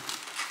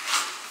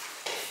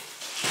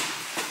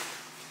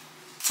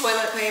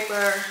 Toilet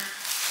paper.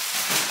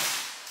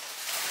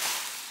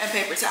 And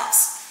paper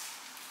towels.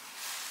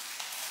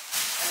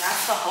 And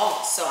that's the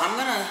haul. So I'm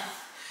gonna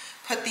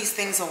put these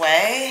things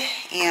away,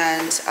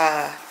 and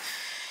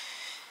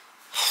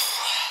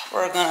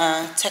we're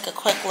gonna take a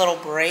quick little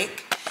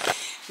break.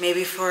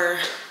 Maybe for,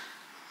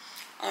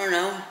 I don't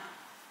know,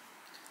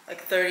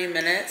 like 30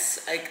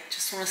 minutes. I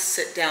just want to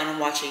sit down and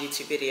watch a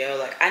YouTube video.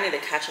 Like, I need to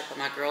catch up on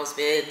my girls'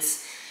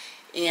 vids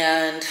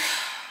and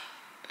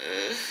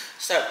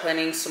start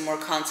planning some more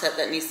content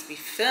that needs to be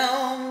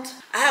filmed.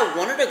 I had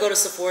wanted to go to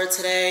Sephora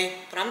today,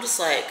 but I'm just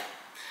like,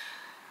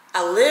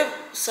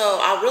 so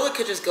I really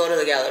could just go to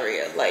the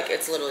Galleria. Like,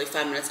 it's literally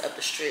 5 minutes up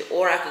the street.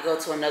 Or I could go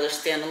to another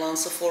standalone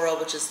Sephora,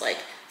 which is like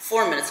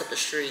 4 minutes up the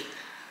street.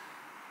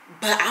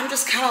 But I'm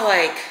just kind of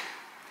like,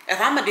 if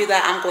I'm gonna do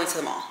that, I'm going to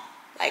the mall.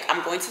 Like,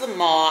 I'm going to the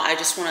mall. I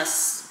just want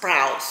to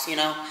browse, you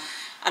know.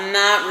 I'm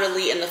not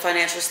really in the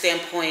financial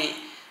standpoint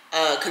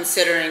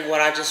considering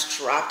what I just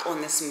dropped on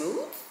this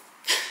move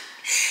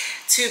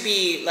to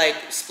be like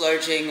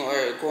splurging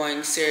or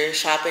going serious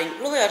shopping.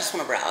 Really, I just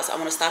want to browse. I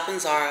want to stop in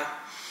Zara,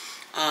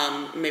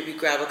 maybe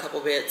grab a couple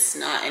bits,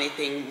 not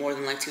anything more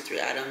than like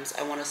 2-3 items.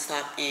 I want to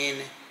stop in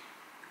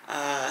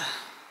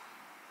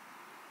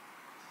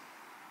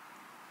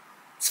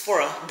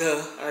Sephora,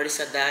 duh, I already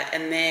said that.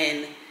 And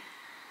then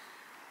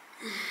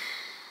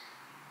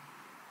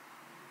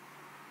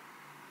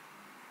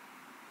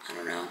I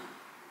don't know.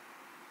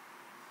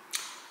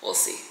 We'll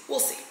see. We'll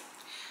see.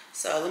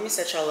 So let me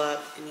set y'all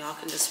up and y'all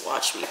can just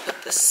watch me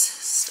put this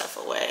stuff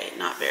away.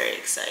 Not very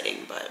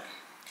exciting, but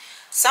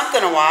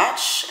something to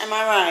watch. Am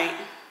I right?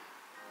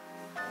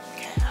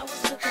 I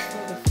was looking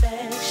for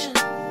affection,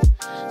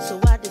 so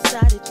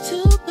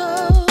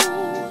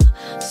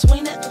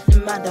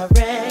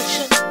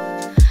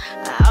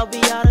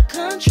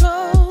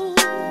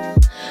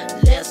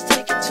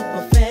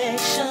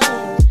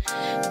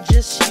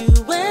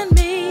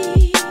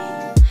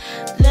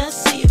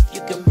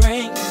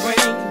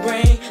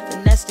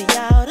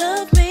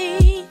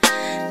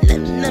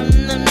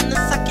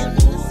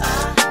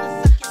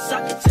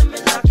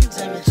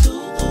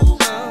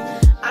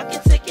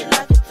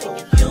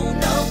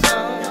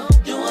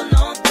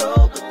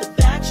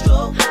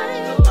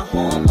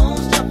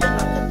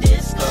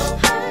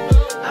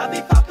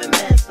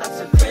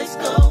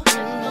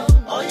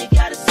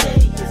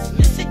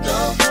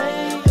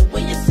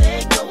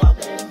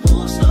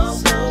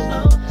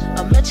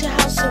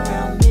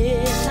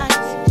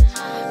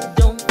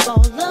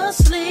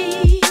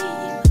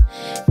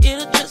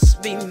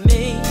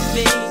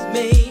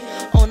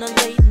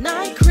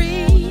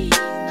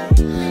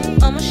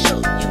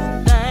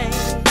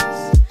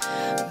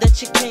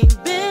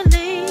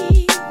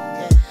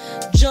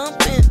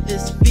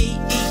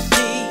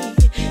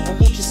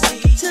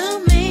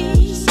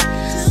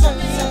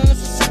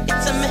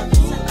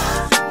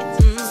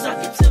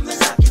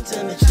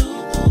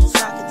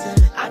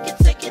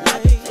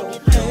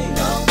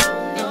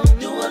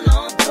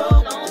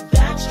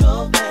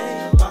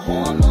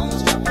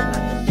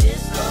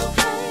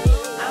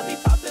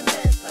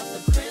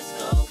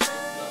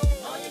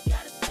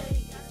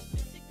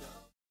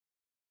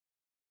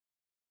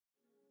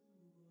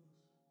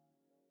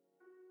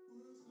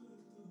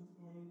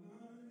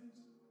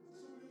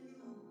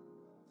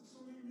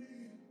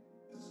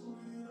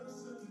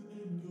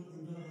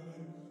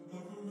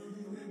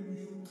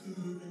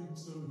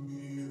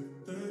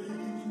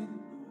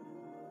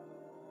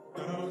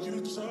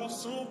yourself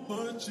so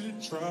much it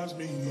drives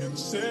me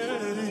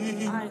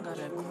insane. I ain't got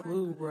a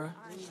clue, bruh.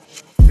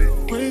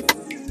 Wait,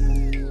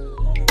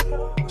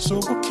 so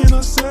what can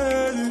I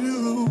say to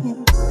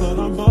you? But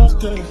I'm off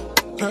there,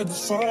 had to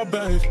fall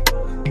back.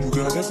 You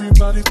got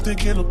everybody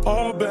thinking I'm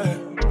all bad.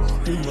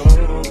 You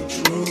know the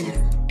truth,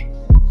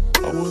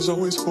 I was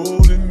always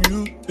holding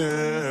you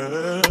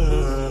down.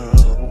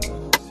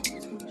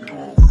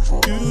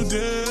 You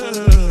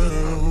down.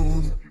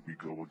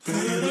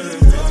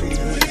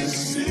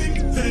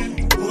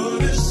 Hey,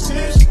 what is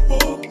this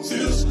for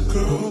this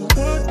girl?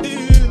 What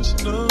is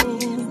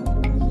love?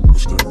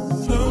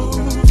 Love,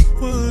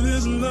 what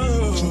is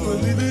love? You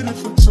believe it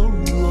if I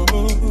told you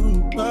all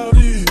about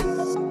it.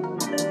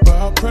 But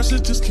our pressure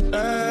just keep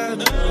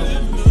adding up.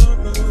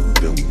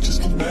 Then we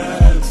just get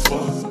mad at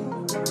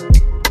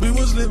fuck. We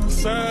was living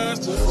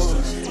fast at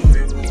first.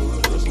 That's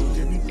what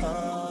get me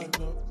high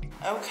up.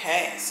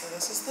 Okay, so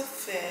this is the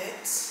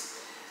fit.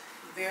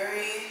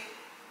 Very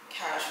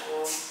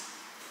casual.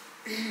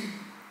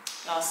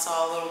 Y'all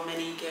saw a little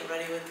mini get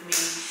ready with me.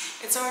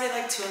 It's already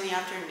like 2 in the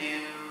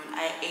afternoon.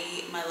 I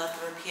ate my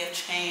leftover PF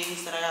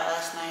Chang's that I got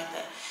last night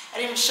that I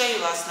didn't even show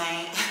you last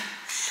night.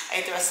 I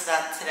ate the rest of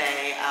that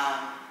today.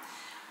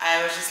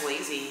 I was just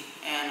lazy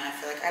and I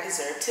feel like I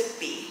deserve to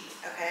be,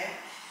 okay?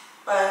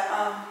 But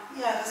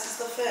yeah, this is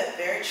the fit,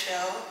 very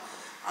chill.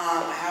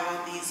 I have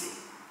on these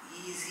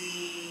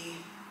Easy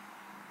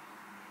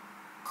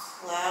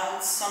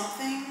Cloud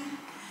something.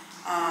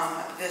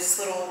 This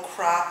little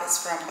crop is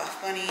from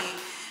Buff Bunny,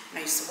 and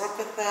I used to work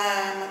with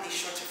them. These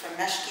shorts are from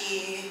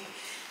Meshki.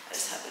 I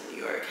just have the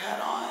New York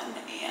hat on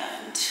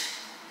and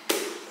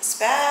this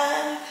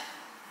bag.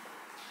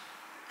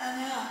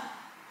 And yeah,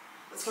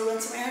 let's go run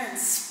some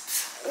errands.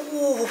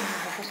 Ooh,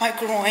 my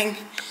groin.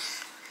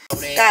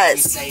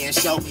 Guys,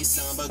 show me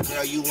some, but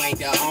girl, you ain't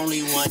the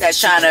only one that's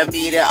trying to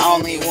be the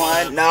only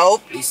one.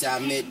 Nope. At least I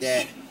admit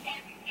that.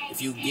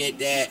 If you get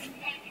that,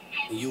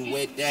 and you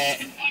with that,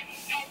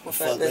 well,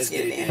 fuck, let's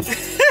get it in.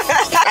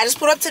 I just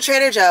pulled up to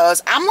Trader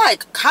Joe's. I'm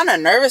like kind of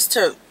nervous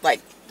to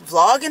like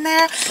vlog in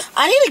there.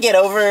 I need to get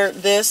over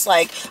this.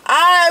 Like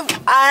I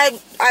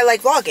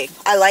like vlogging.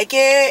 I like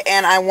it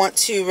and I want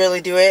to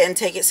really do it and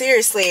take it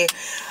seriously.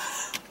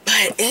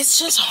 But it's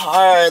just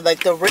hard.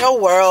 Like the real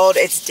world,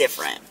 it's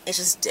different. It's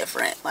just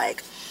different.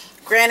 Like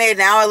granted,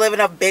 now I live in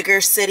a bigger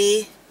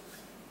city.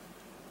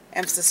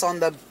 Emphasis on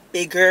the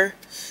bigger.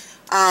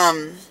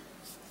 But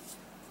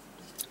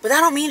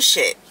that don't mean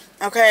shit.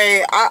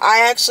 Okay,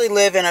 I actually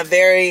live in a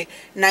very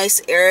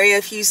nice area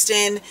of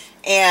Houston,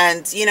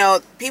 and you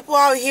know, people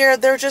out here,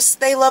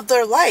 they love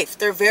their life.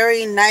 They're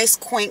very nice,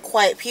 quaint,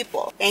 quiet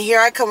people. And here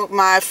I come with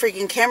my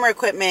freaking camera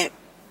equipment,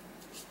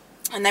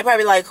 and they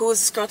probably like, who is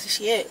this girl that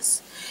she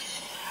is?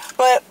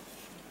 But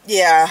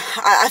yeah,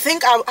 I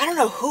think I don't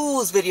know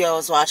whose video I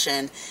was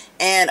watching,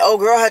 and oh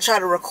girl had tried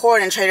to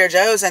record in Trader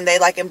Joe's and they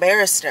like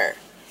embarrassed her.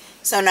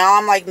 So now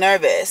I'm like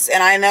nervous,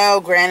 and I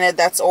know granted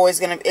that's always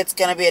it's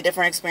gonna be a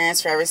different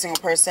experience for every single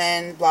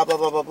person, blah blah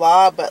blah blah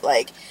blah, but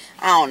like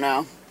I don't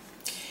know.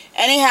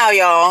 Anyhow,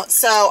 y'all,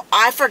 so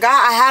I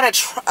forgot I had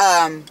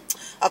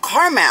a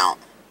car mount.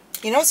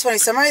 You know what's funny?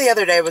 Somebody the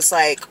other day was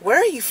like, where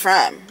are you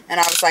from? And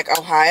I was like,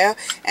 Ohio.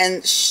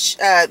 And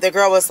the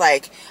girl was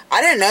like, I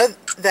didn't know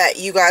that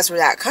you guys were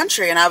that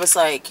country. And I was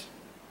like,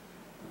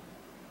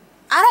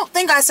 I don't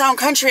think I sound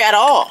country at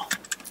all.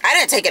 I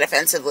didn't take it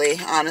offensively,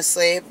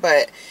 honestly,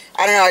 but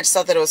I don't know, I just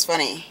thought that it was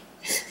funny.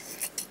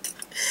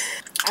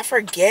 I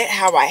forget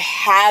how I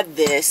had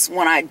this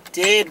when I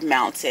did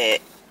mount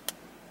it.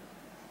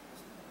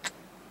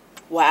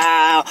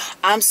 Wow,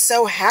 I'm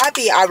so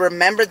happy I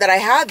remembered that I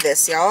had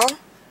this, y'all.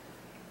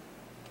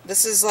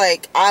 This is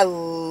like, I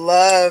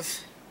love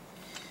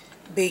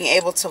being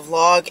able to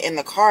vlog in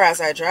the car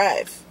as I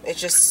drive. It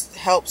just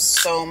helps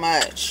so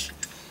much.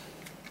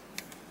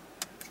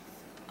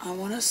 I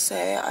want to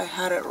say I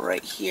had it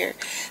right here.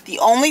 The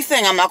only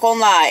thing, I'm not going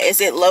to lie, is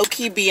it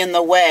low-key be in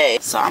the way.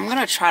 So I'm going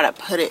to try to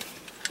put it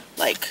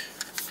like,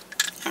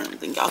 I don't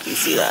think y'all can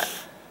see that.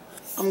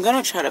 I'm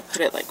going to try to put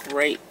it like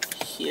right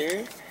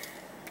here.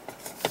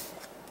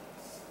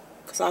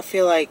 Because I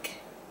feel like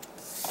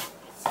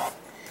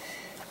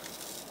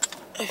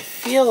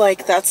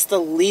that's the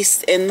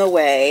least in the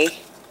way.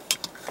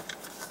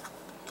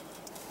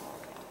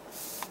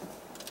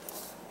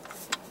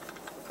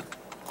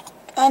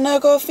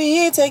 Anago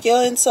feet, take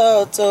your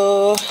insult.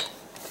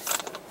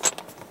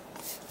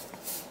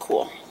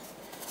 Cool.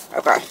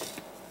 Okay.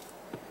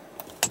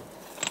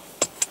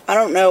 I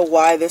don't know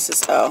why this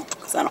is,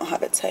 because I don't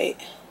have it tight.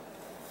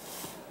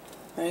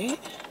 Right?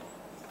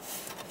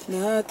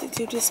 Nothing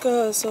to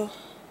discuss, so,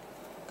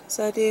 because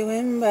I did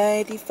win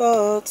by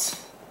default.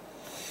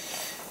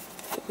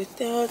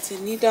 Without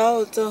any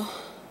doubt.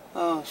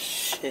 Oh,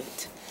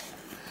 shit.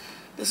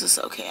 This is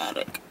so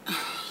chaotic.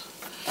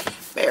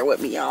 Bear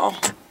with me, y'all.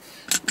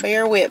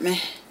 Bear with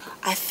me.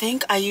 I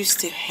think I used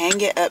to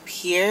hang it up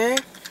here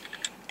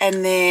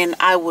and then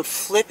I would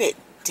flip it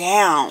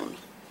down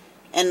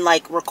and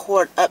like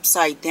record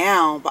upside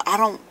down, but I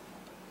don't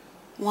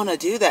want to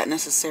do that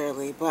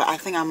necessarily, but I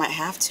think I might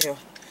have to.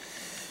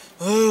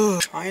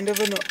 Kind of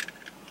annoying.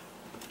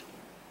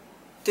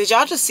 Did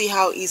y'all just see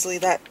how easily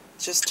that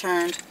just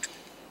turned?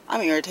 I'm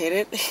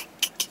irritated.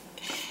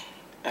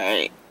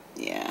 Alright,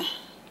 yeah.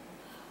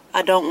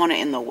 I don't want it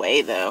in the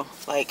way though.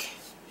 Like,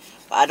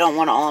 I don't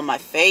want it all on my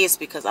face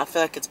because I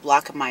feel like it's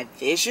blocking my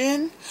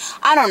vision.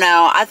 I don't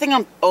know. I think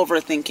I'm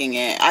overthinking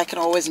it. I can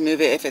always move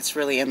it if it's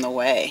really in the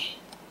way.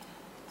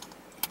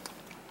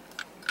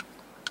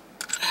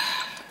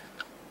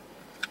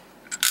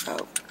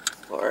 Oh,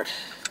 Lord.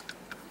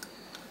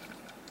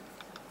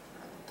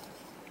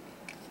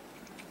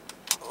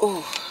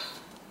 Ooh.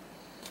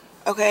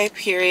 Okay,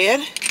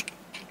 period.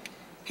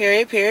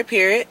 Period, period,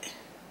 period.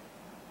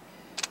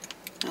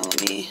 Now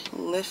let me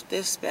lift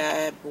this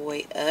bad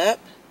boy up.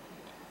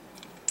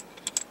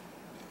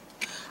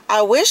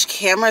 I wish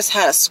cameras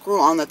had a screw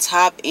on the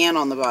top and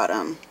on the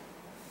bottom.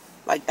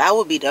 Like, that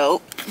would be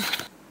dope.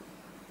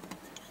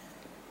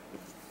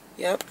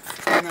 Yep.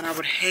 And then I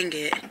would hang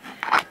it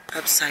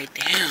upside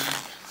down.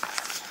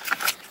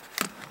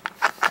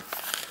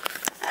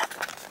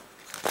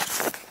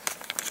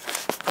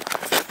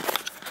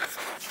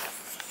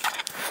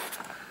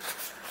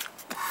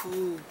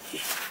 Ooh.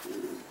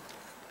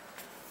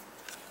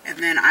 And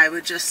then I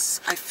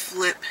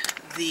flip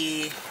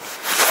the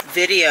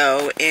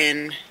video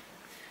in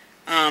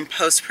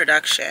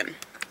post-production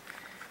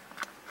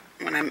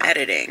when I'm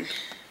editing.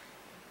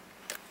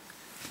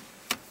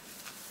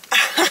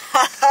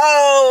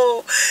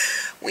 Oh,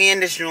 we in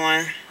this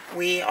joint.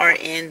 We are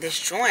in this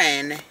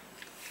joint.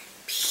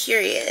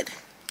 Period.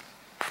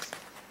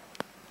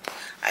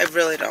 I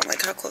really don't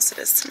like how close it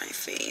is to my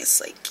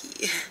face. Like,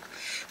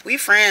 we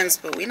friends,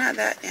 but we not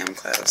that damn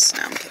close.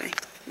 No, I'm kidding.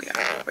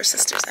 We're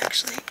sisters,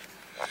 actually.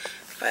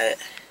 But,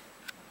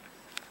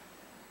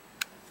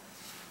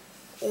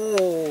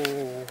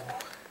 ooh,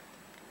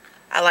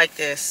 I like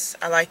this.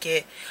 I like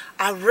it.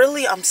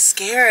 I'm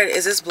scared.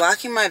 Is this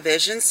blocking my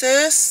vision,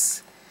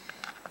 sis?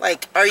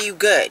 Like, are you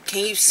good?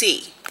 Can you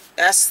see?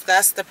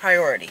 That's the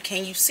priority.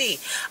 Can you see?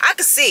 I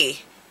can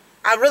see.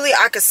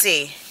 I can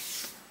see.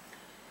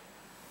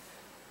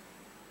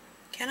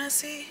 Can I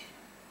see?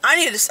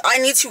 I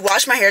need to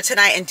wash my hair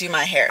tonight and do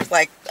my hair.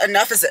 Like,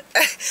 enough is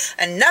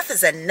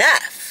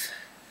enough.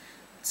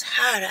 I'm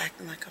tired of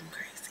acting like I'm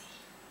crazy.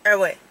 Or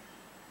wait,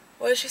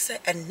 what did she say?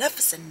 Enough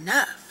is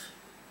enough.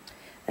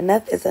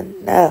 Enough is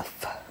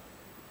enough.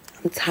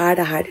 I'm tired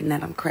of hiding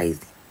that I'm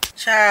crazy.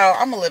 Child,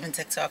 I'm gonna live in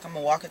TikTok. I'm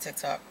gonna walk in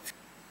TikTok.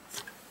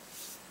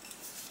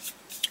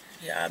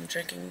 Yeah, I'm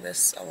drinking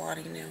this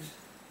Alani Nu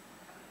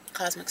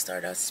Cosmic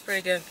Stardust. It's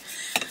pretty good.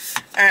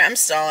 Alright, I'm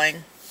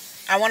stalling.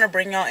 I want to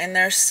bring y'all in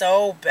there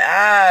so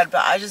bad,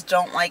 but I just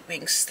don't like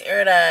being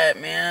stared at,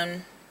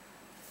 man.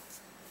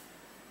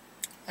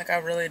 Like, I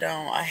really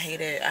don't. I hate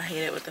it. I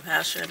hate it with the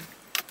passion.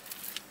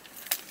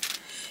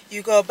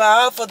 You go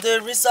by for the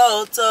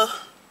result.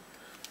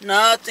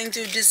 Nothing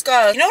to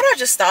discuss. You know what I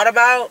just thought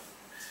about?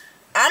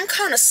 I'm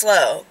kind of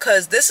slow,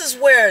 because this is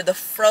where the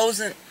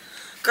frozen...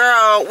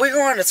 Girl, we're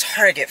going to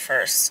Target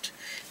first,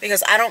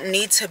 because I don't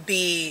need to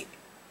be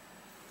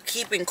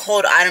keeping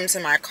cold items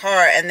in my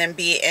car and then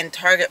be in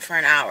Target for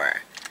an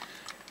hour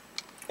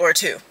or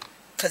two,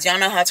 because y'all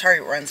know how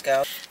Target runs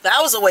go.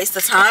 That was a waste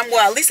of time.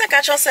 Well, at least I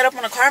got y'all set up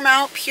on a car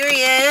mount,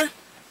 period.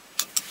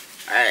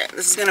 Alright,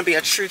 this is going to be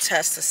a true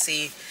test to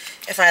see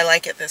if I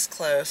like it this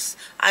close.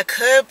 I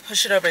could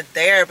push it over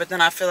there, but then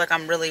I feel like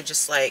I'm really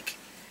just like,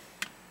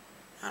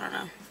 I don't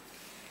know.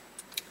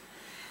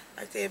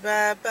 Like the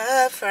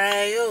bye-bye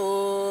fry,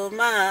 oh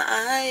my,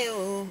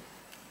 oh.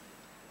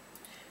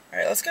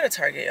 Alright, let's go to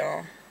Target,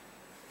 y'all.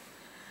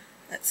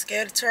 Let's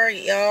go to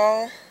Target,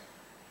 y'all.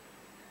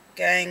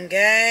 Gang,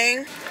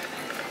 gang.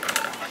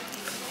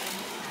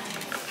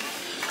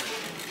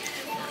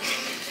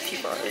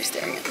 People are already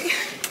staring at me.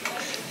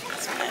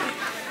 It's fine.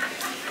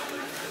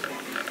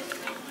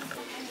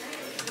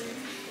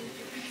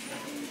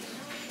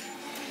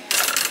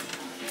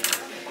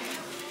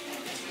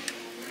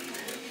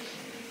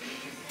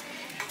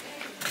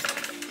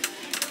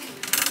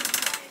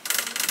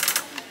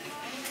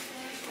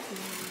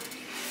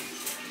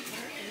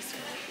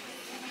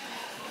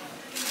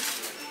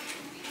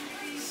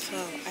 So I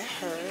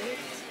heard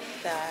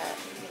that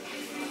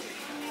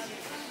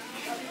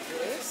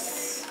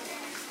this,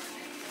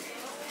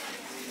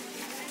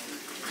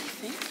 I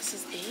think this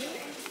is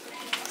it.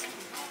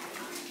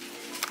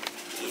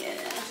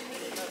 Yeah.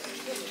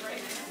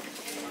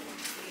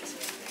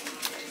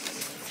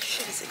 This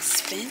shit is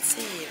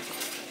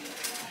expensive.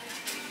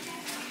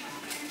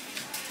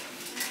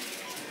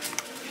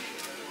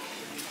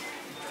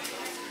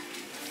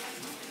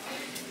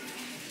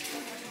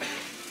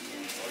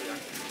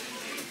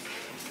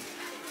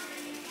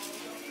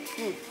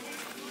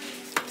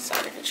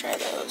 Excited to try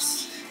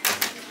those.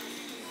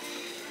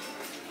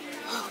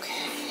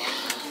 Okay.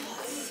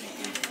 Let's see.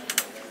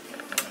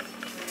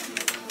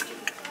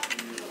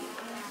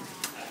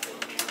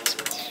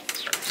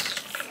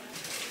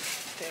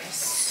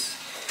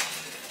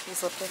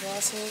 These lip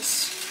glosses.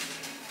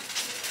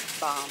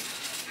 Bomb.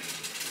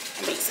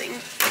 Amazing.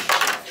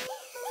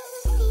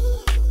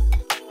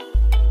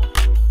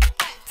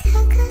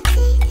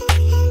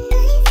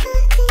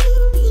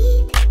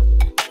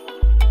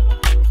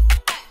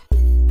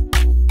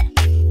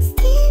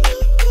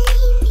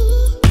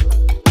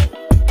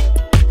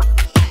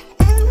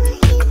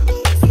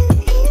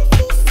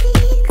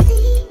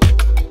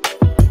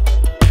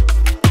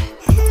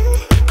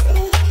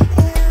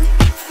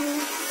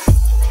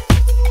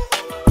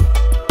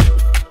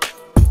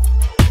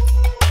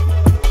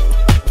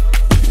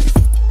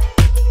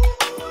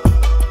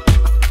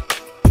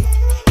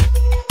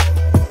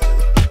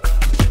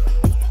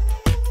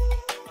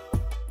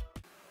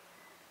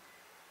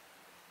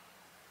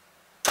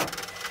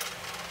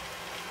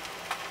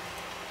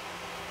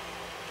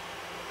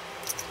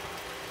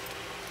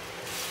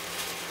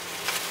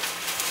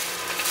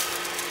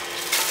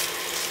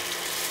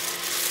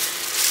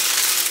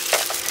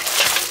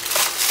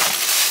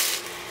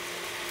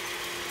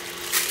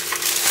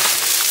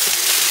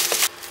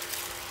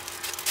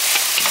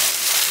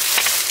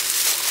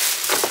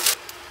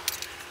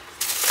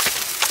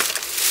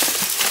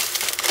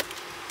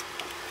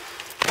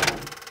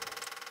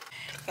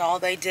 Y'all,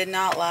 they did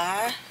not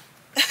lie.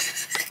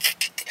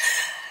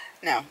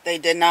 No, they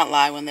did not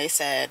lie when they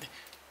said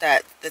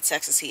that the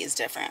Texas heat is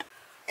different.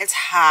 It's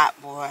hot,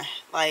 boy.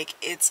 Like,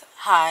 it's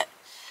hot.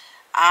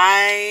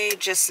 I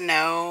just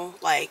know,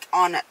 like,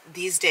 on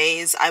these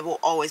days, I will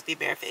always be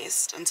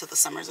barefaced until the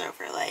summer's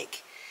over.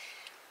 Like,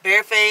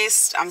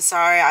 barefaced, I'm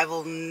sorry, I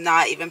will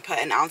not even put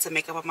an ounce of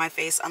makeup on my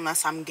face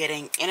unless I'm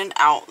getting in and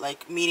out,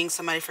 like meeting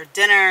somebody for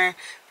dinner,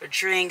 for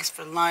drinks,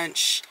 for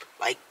lunch.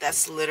 Like,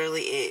 that's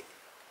literally it.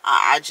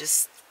 I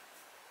just,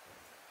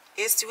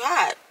 it's too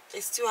hot.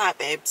 It's too hot,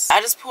 babes. I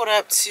just pulled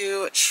up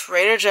to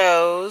Trader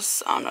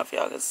Joe's. I don't know if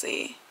y'all can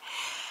see.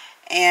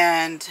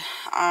 And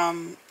I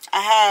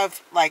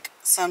have like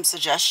some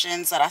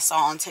suggestions that I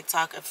saw on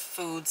TikTok of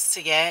foods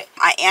to get.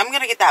 I am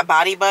gonna get that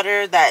body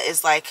butter that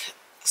is like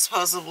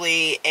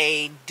supposedly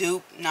a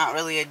dupe, not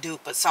really a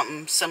dupe, but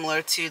something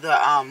similar to the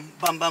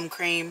Bum Bum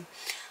cream.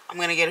 I'm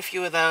gonna get a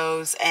few of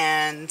those,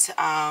 and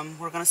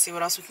we're gonna see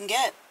what else we can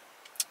get.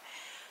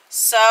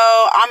 So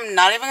I'm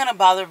not even gonna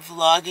bother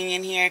vlogging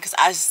in here because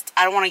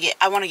I want to get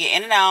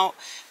in and out,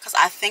 because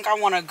I think I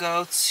want to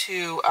go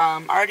to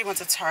I already went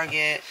to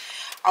Target.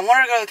 I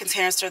wanted to go to the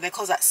Container Store. They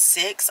close at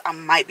 6. I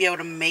might be able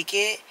to make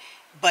it,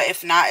 but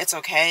if not, it's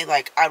okay.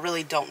 Like, I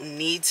really don't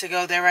need to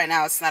go there right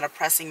now. It's not a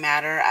pressing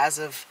matter as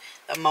of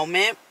the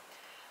moment.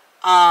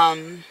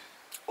 Ooh,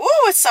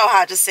 it's so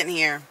hot just sitting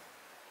here.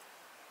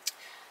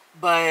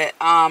 But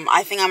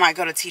I think I might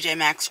go to TJ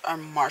Maxx or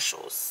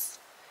Marshall's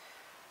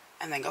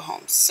and then go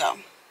home. So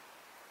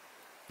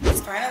it's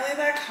finally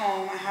back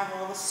home. I have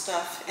all the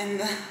stuff in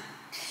the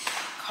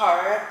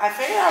cart. I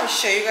figured I would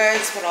show you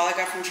guys what all I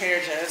got from Trader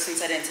Joe's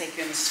since I didn't take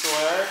you in the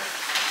store.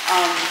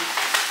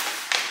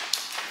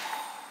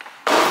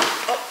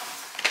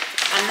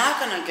 I'm not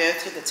gonna go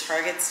through the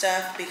Target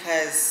stuff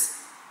because,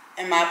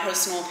 in my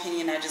personal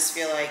opinion, I just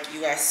feel like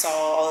you guys saw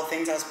all the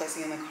things I was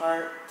placing in the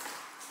cart,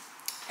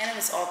 and it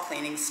was all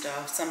cleaning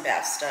stuff, some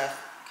bath stuff,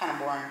 kind of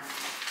boring.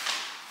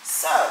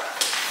 So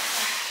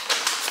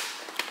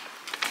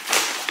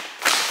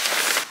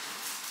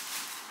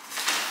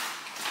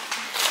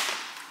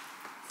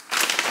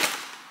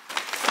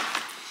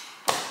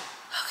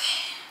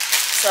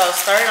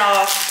starting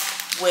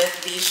off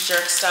with these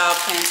jerk style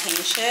plantain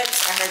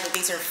chips. I heard that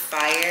these are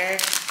fire.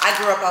 I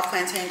grew up off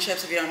plantain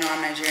chips. If you don't know, I'm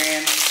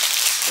Nigerian.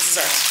 This is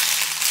our,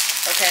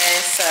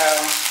 okay, so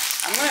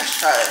I'm gonna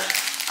try it.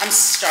 I'm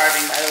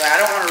starving, by the way. I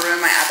don't want to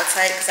ruin my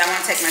appetite because I want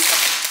to take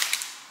myself,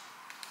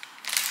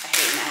 I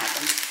hate when that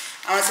happens.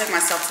 I want to take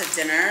myself to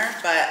dinner,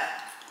 but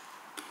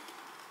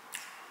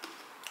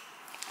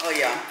oh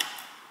yeah.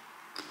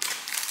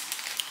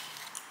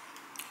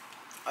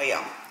 Oh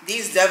yeah.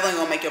 These definitely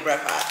gonna make your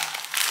breath hot.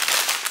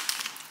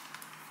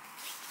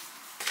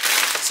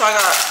 So I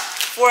got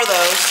 4 of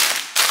those.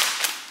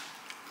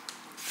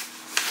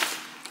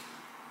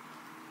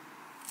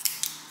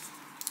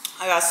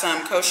 I got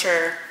some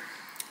kosher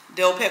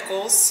dill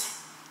pickles.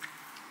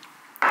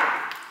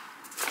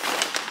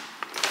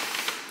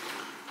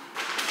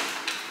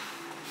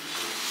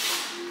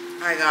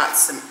 I got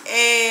some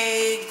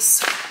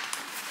eggs.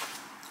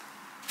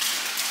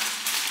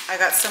 I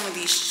got some of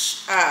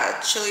these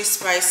chili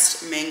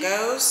spiced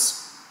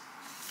mangoes.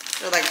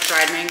 They're like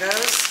dried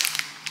mangoes.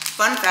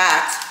 Fun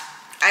fact,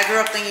 I grew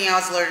up thinking I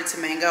was allergic to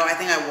mango. I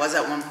think I was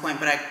at one point,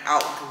 but I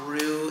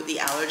outgrew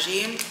the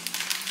allergy.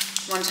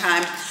 One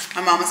time,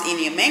 my mom was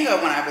eating a mango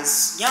when I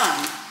was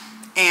young,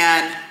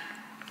 and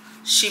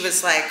she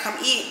was like, come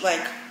eat,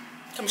 like,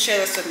 come share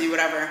this with me,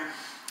 whatever.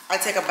 I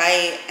take a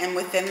bite, and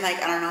within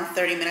like, I don't know,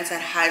 30 minutes, I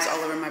had hives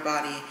all over my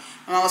body.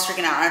 My mom was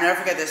freaking out. I'll never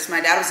forget this.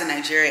 My dad was in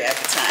Nigeria at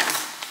the time.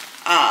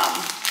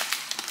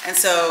 And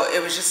so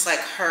it was just like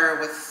her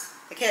with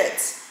the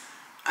kids.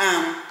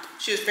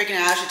 She was freaking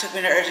out. She took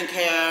me to urgent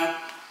care.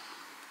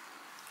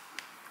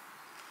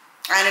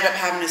 I ended up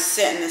having to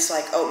sit in this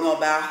like oatmeal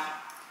bath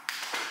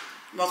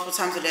multiple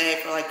times a day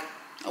for like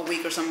a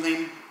week or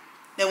something.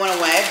 They went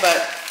away,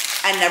 but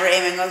I never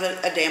ate mangoes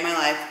a day in my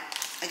life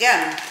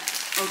again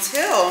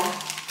until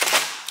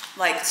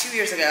like 2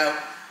 years ago.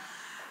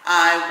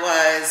 I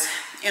was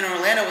in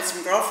Orlando with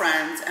some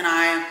girlfriends, and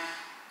I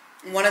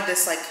wanted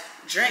this like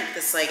drink,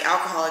 this like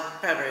alcoholic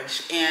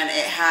beverage, and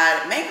it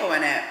had mango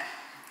in it,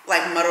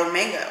 like muddled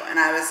mango, and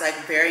I was like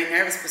very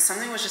nervous, but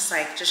something was just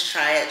like, just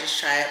try it, just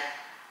try it.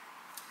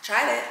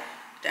 Tried it,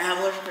 didn't have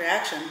an allergic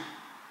reaction.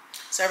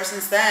 So ever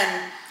since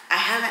then, I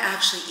haven't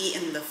actually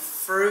eaten the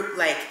fruit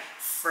like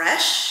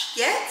fresh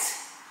yet,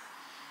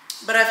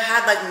 but I've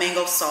had like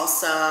mango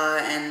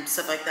salsa and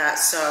stuff like that,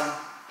 so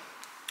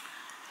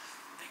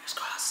fingers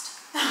crossed.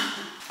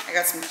 I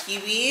got some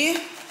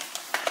kiwi.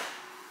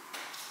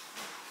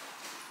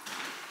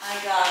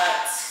 I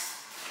got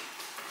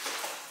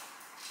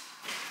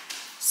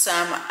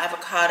some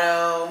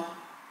avocado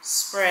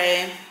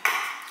spray.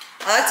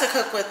 I like to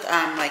cook with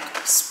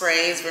like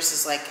sprays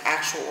versus like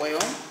actual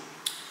oil.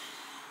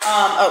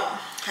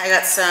 Oh, I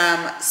got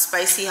some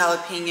spicy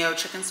jalapeno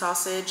chicken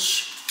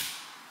sausage,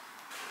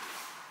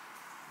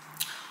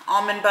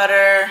 almond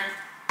butter.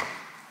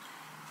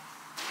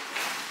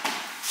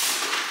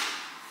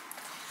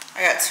 I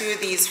I got 2 of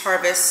these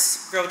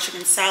Harvest grilled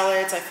chicken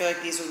salads. I feel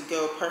like these would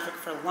go perfect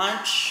for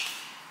lunch.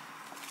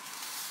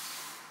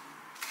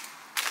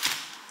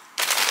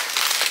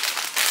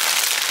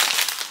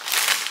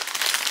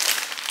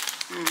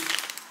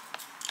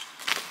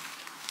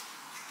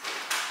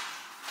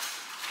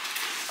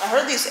 I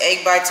heard these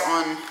egg bites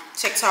on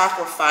TikTok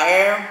were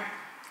fire.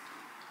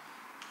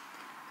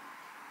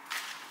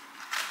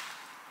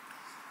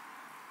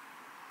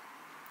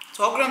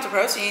 $12 grams of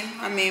protein.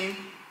 I mean,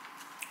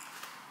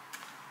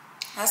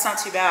 that's not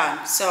too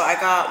bad. So I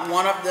got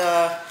 1 of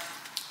the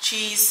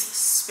cheese,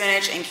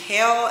 spinach, and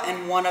kale,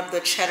 and 1 of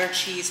the cheddar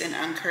cheese and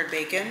uncured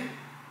bacon.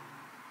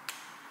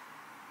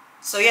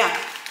 So yeah,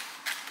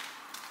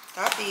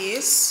 got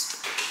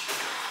these.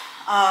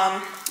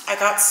 I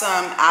got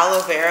some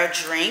aloe vera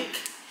drink.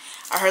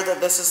 I heard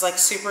that this is like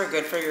super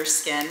good for your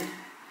skin.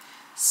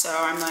 So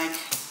I'm like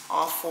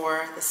all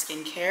for the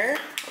skincare.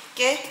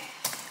 Okay.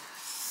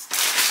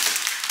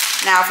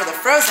 Now for the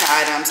frozen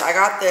items, I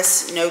got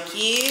this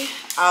gnocchi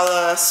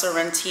alla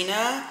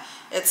Sorrentina.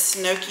 It's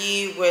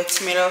gnocchi with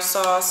tomato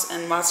sauce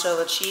and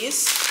mozzarella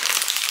cheese,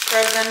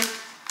 frozen.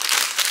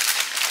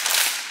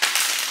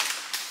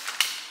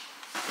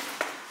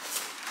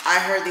 I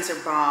heard these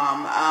are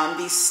bomb.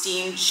 These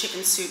steamed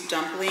chicken soup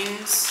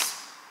dumplings.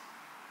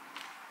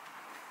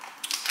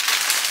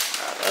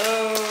 Got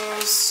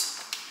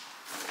those.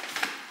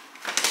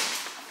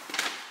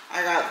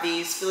 I got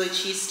these Philly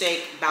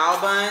cheesesteak bao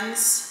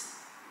buns.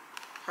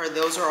 Heard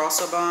those are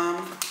also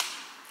bomb.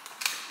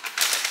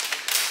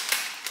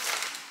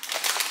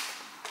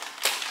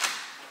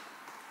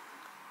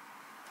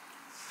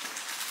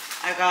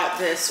 I got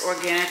this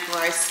organic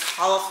rice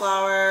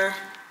cauliflower.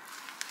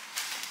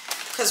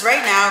 Because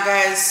right now,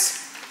 guys,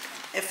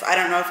 if I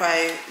don't know if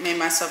I made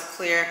myself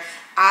clear,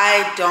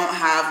 I don't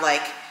have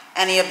like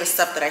any of the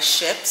stuff that I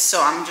shipped. So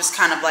I'm just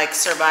kind of like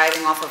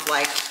surviving off of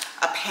like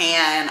a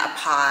pan, a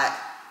pot,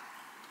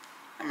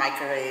 a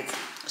microwave,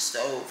 a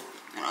stove,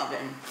 an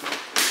oven.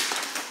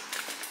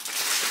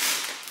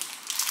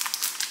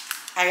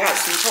 I got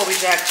some Colby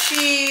Jack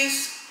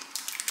cheese.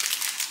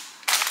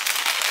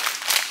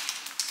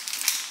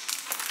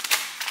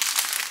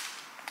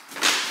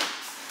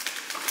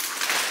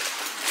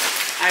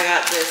 I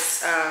got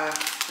this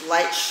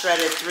light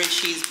shredded 3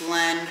 cheese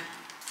blend.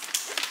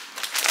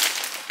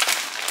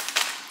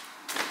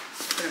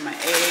 Put in my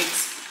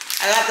eggs.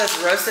 I got this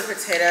roasted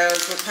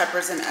potatoes with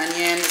peppers and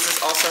onion. This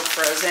is also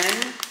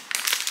frozen.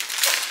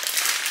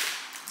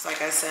 So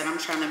like I said, I'm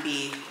trying to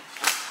be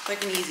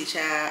quick and easy,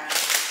 chat.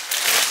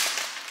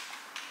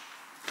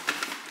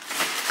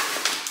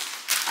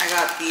 I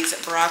got these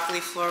broccoli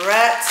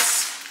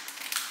florets.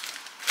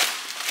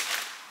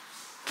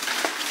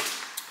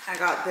 I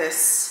got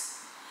this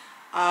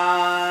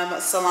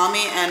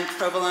salami and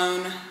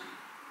provolone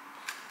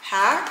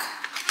pack.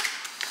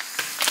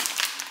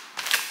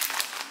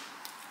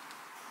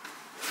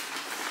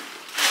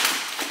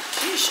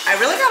 Sheesh, I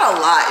really got a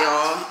lot,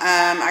 y'all.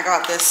 I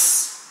got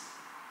this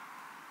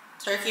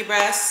turkey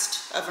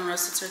breast, oven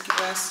roasted turkey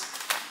breast.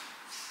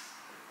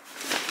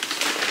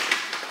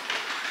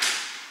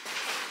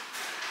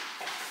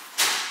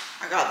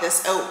 I got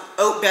this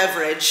oat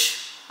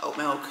beverage, oat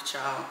milk,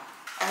 child.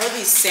 I heard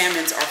these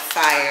salmons are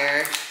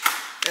fire.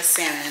 The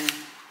salmon.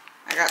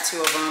 I got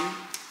 2 of them.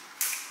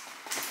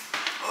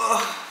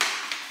 Oh.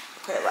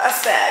 Okay,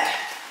 last bag.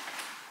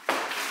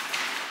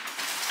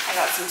 I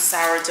got some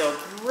sourdough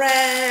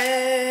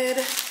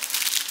bread.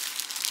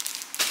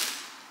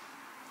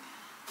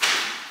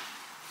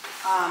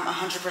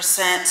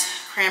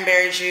 100%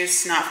 cranberry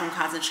juice, not from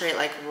concentrate,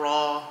 like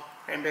raw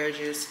cranberry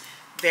juice.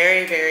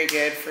 Very, very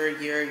good for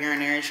your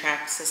urinary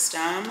tract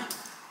system.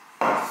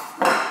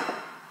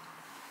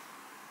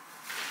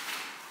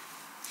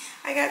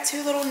 I got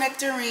 2 little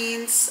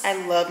nectarines. I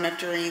love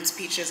nectarines,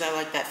 peaches. I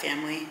like that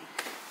family.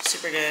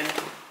 Super good.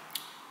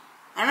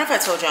 I don't know if I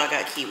told y'all I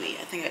got kiwi.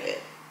 I think I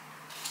did.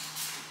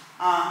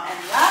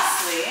 And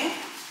lastly,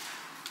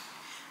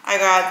 I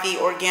got the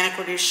organic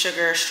reduced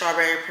sugar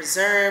strawberry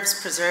preserves.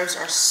 Preserves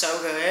are so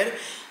good.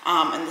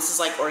 And this is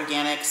like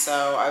organic,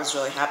 so I was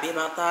really happy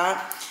about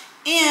that.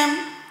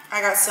 And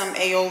I got some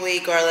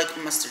aioli garlic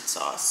mustard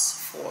sauce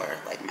for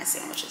like my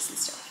sandwiches and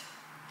stuff.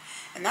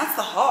 And that's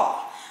the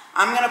haul.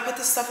 I'm gonna put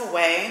this stuff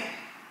away,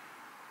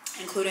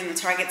 including the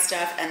Target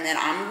stuff, and then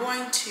I'm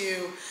going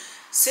to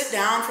sit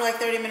down for like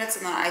 30 minutes,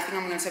 and then I think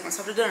I'm gonna take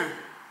myself to dinner.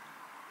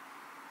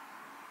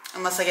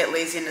 Unless I get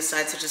lazy and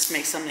decide to just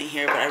make something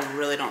here, but I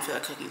really don't feel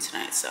like cooking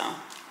tonight, so.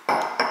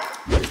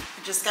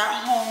 I just got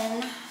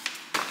home.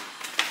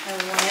 I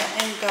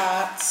went and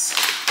got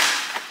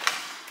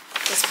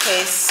this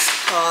place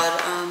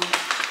called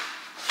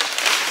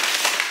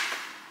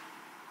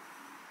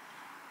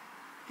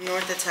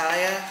North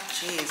Italia.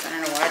 Jeez, I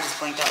don't know why I just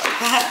blanked out like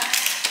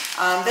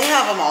that. They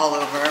have them all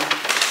over.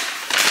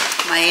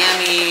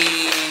 Miami,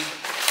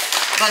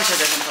 a bunch of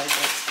different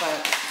places. But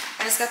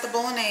I just got the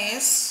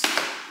bolognese.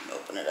 Let me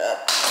open it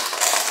up.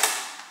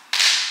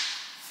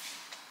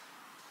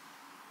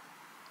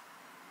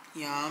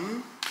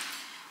 Yum.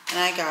 And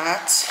I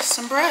got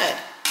some bread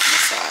on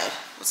the side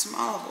with some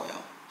olive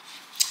oil.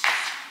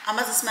 I'm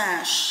about to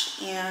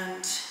smash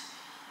and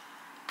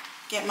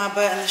get my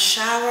butt in the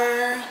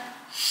shower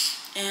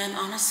and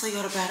honestly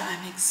go to bed.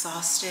 I'm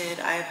exhausted.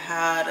 I've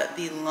had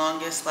the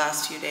longest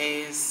last few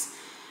days.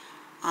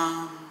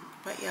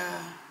 But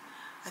yeah,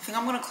 I think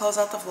I'm gonna close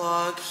out the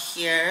vlog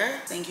here.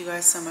 Thank you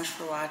guys so much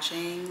for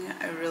watching.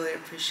 I really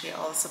appreciate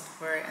all the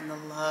support and the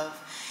love.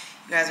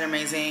 You guys are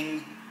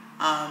amazing.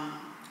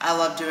 I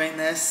love doing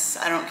this.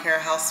 I don't care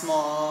how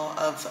small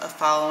of a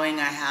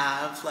following I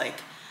have. Like,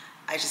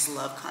 I just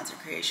love content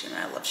creation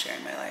and I love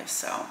sharing my life.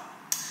 So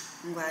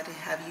I'm glad to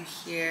have you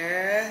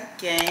here,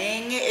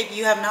 gang. If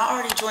you have not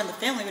already joined the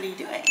family, what are you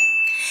doing?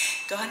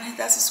 Go ahead and hit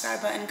that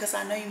subscribe button because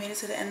I know you made it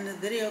to the end of the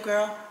video,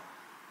 girl.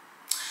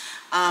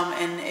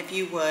 And if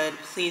you would,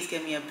 please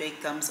give me a big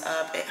thumbs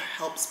up. It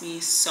helps me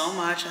so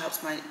much. It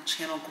helps my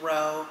channel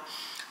grow.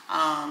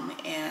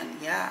 And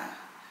yeah,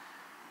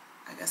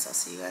 I guess I'll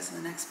see you guys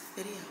in the next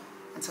video.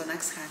 Until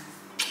next time.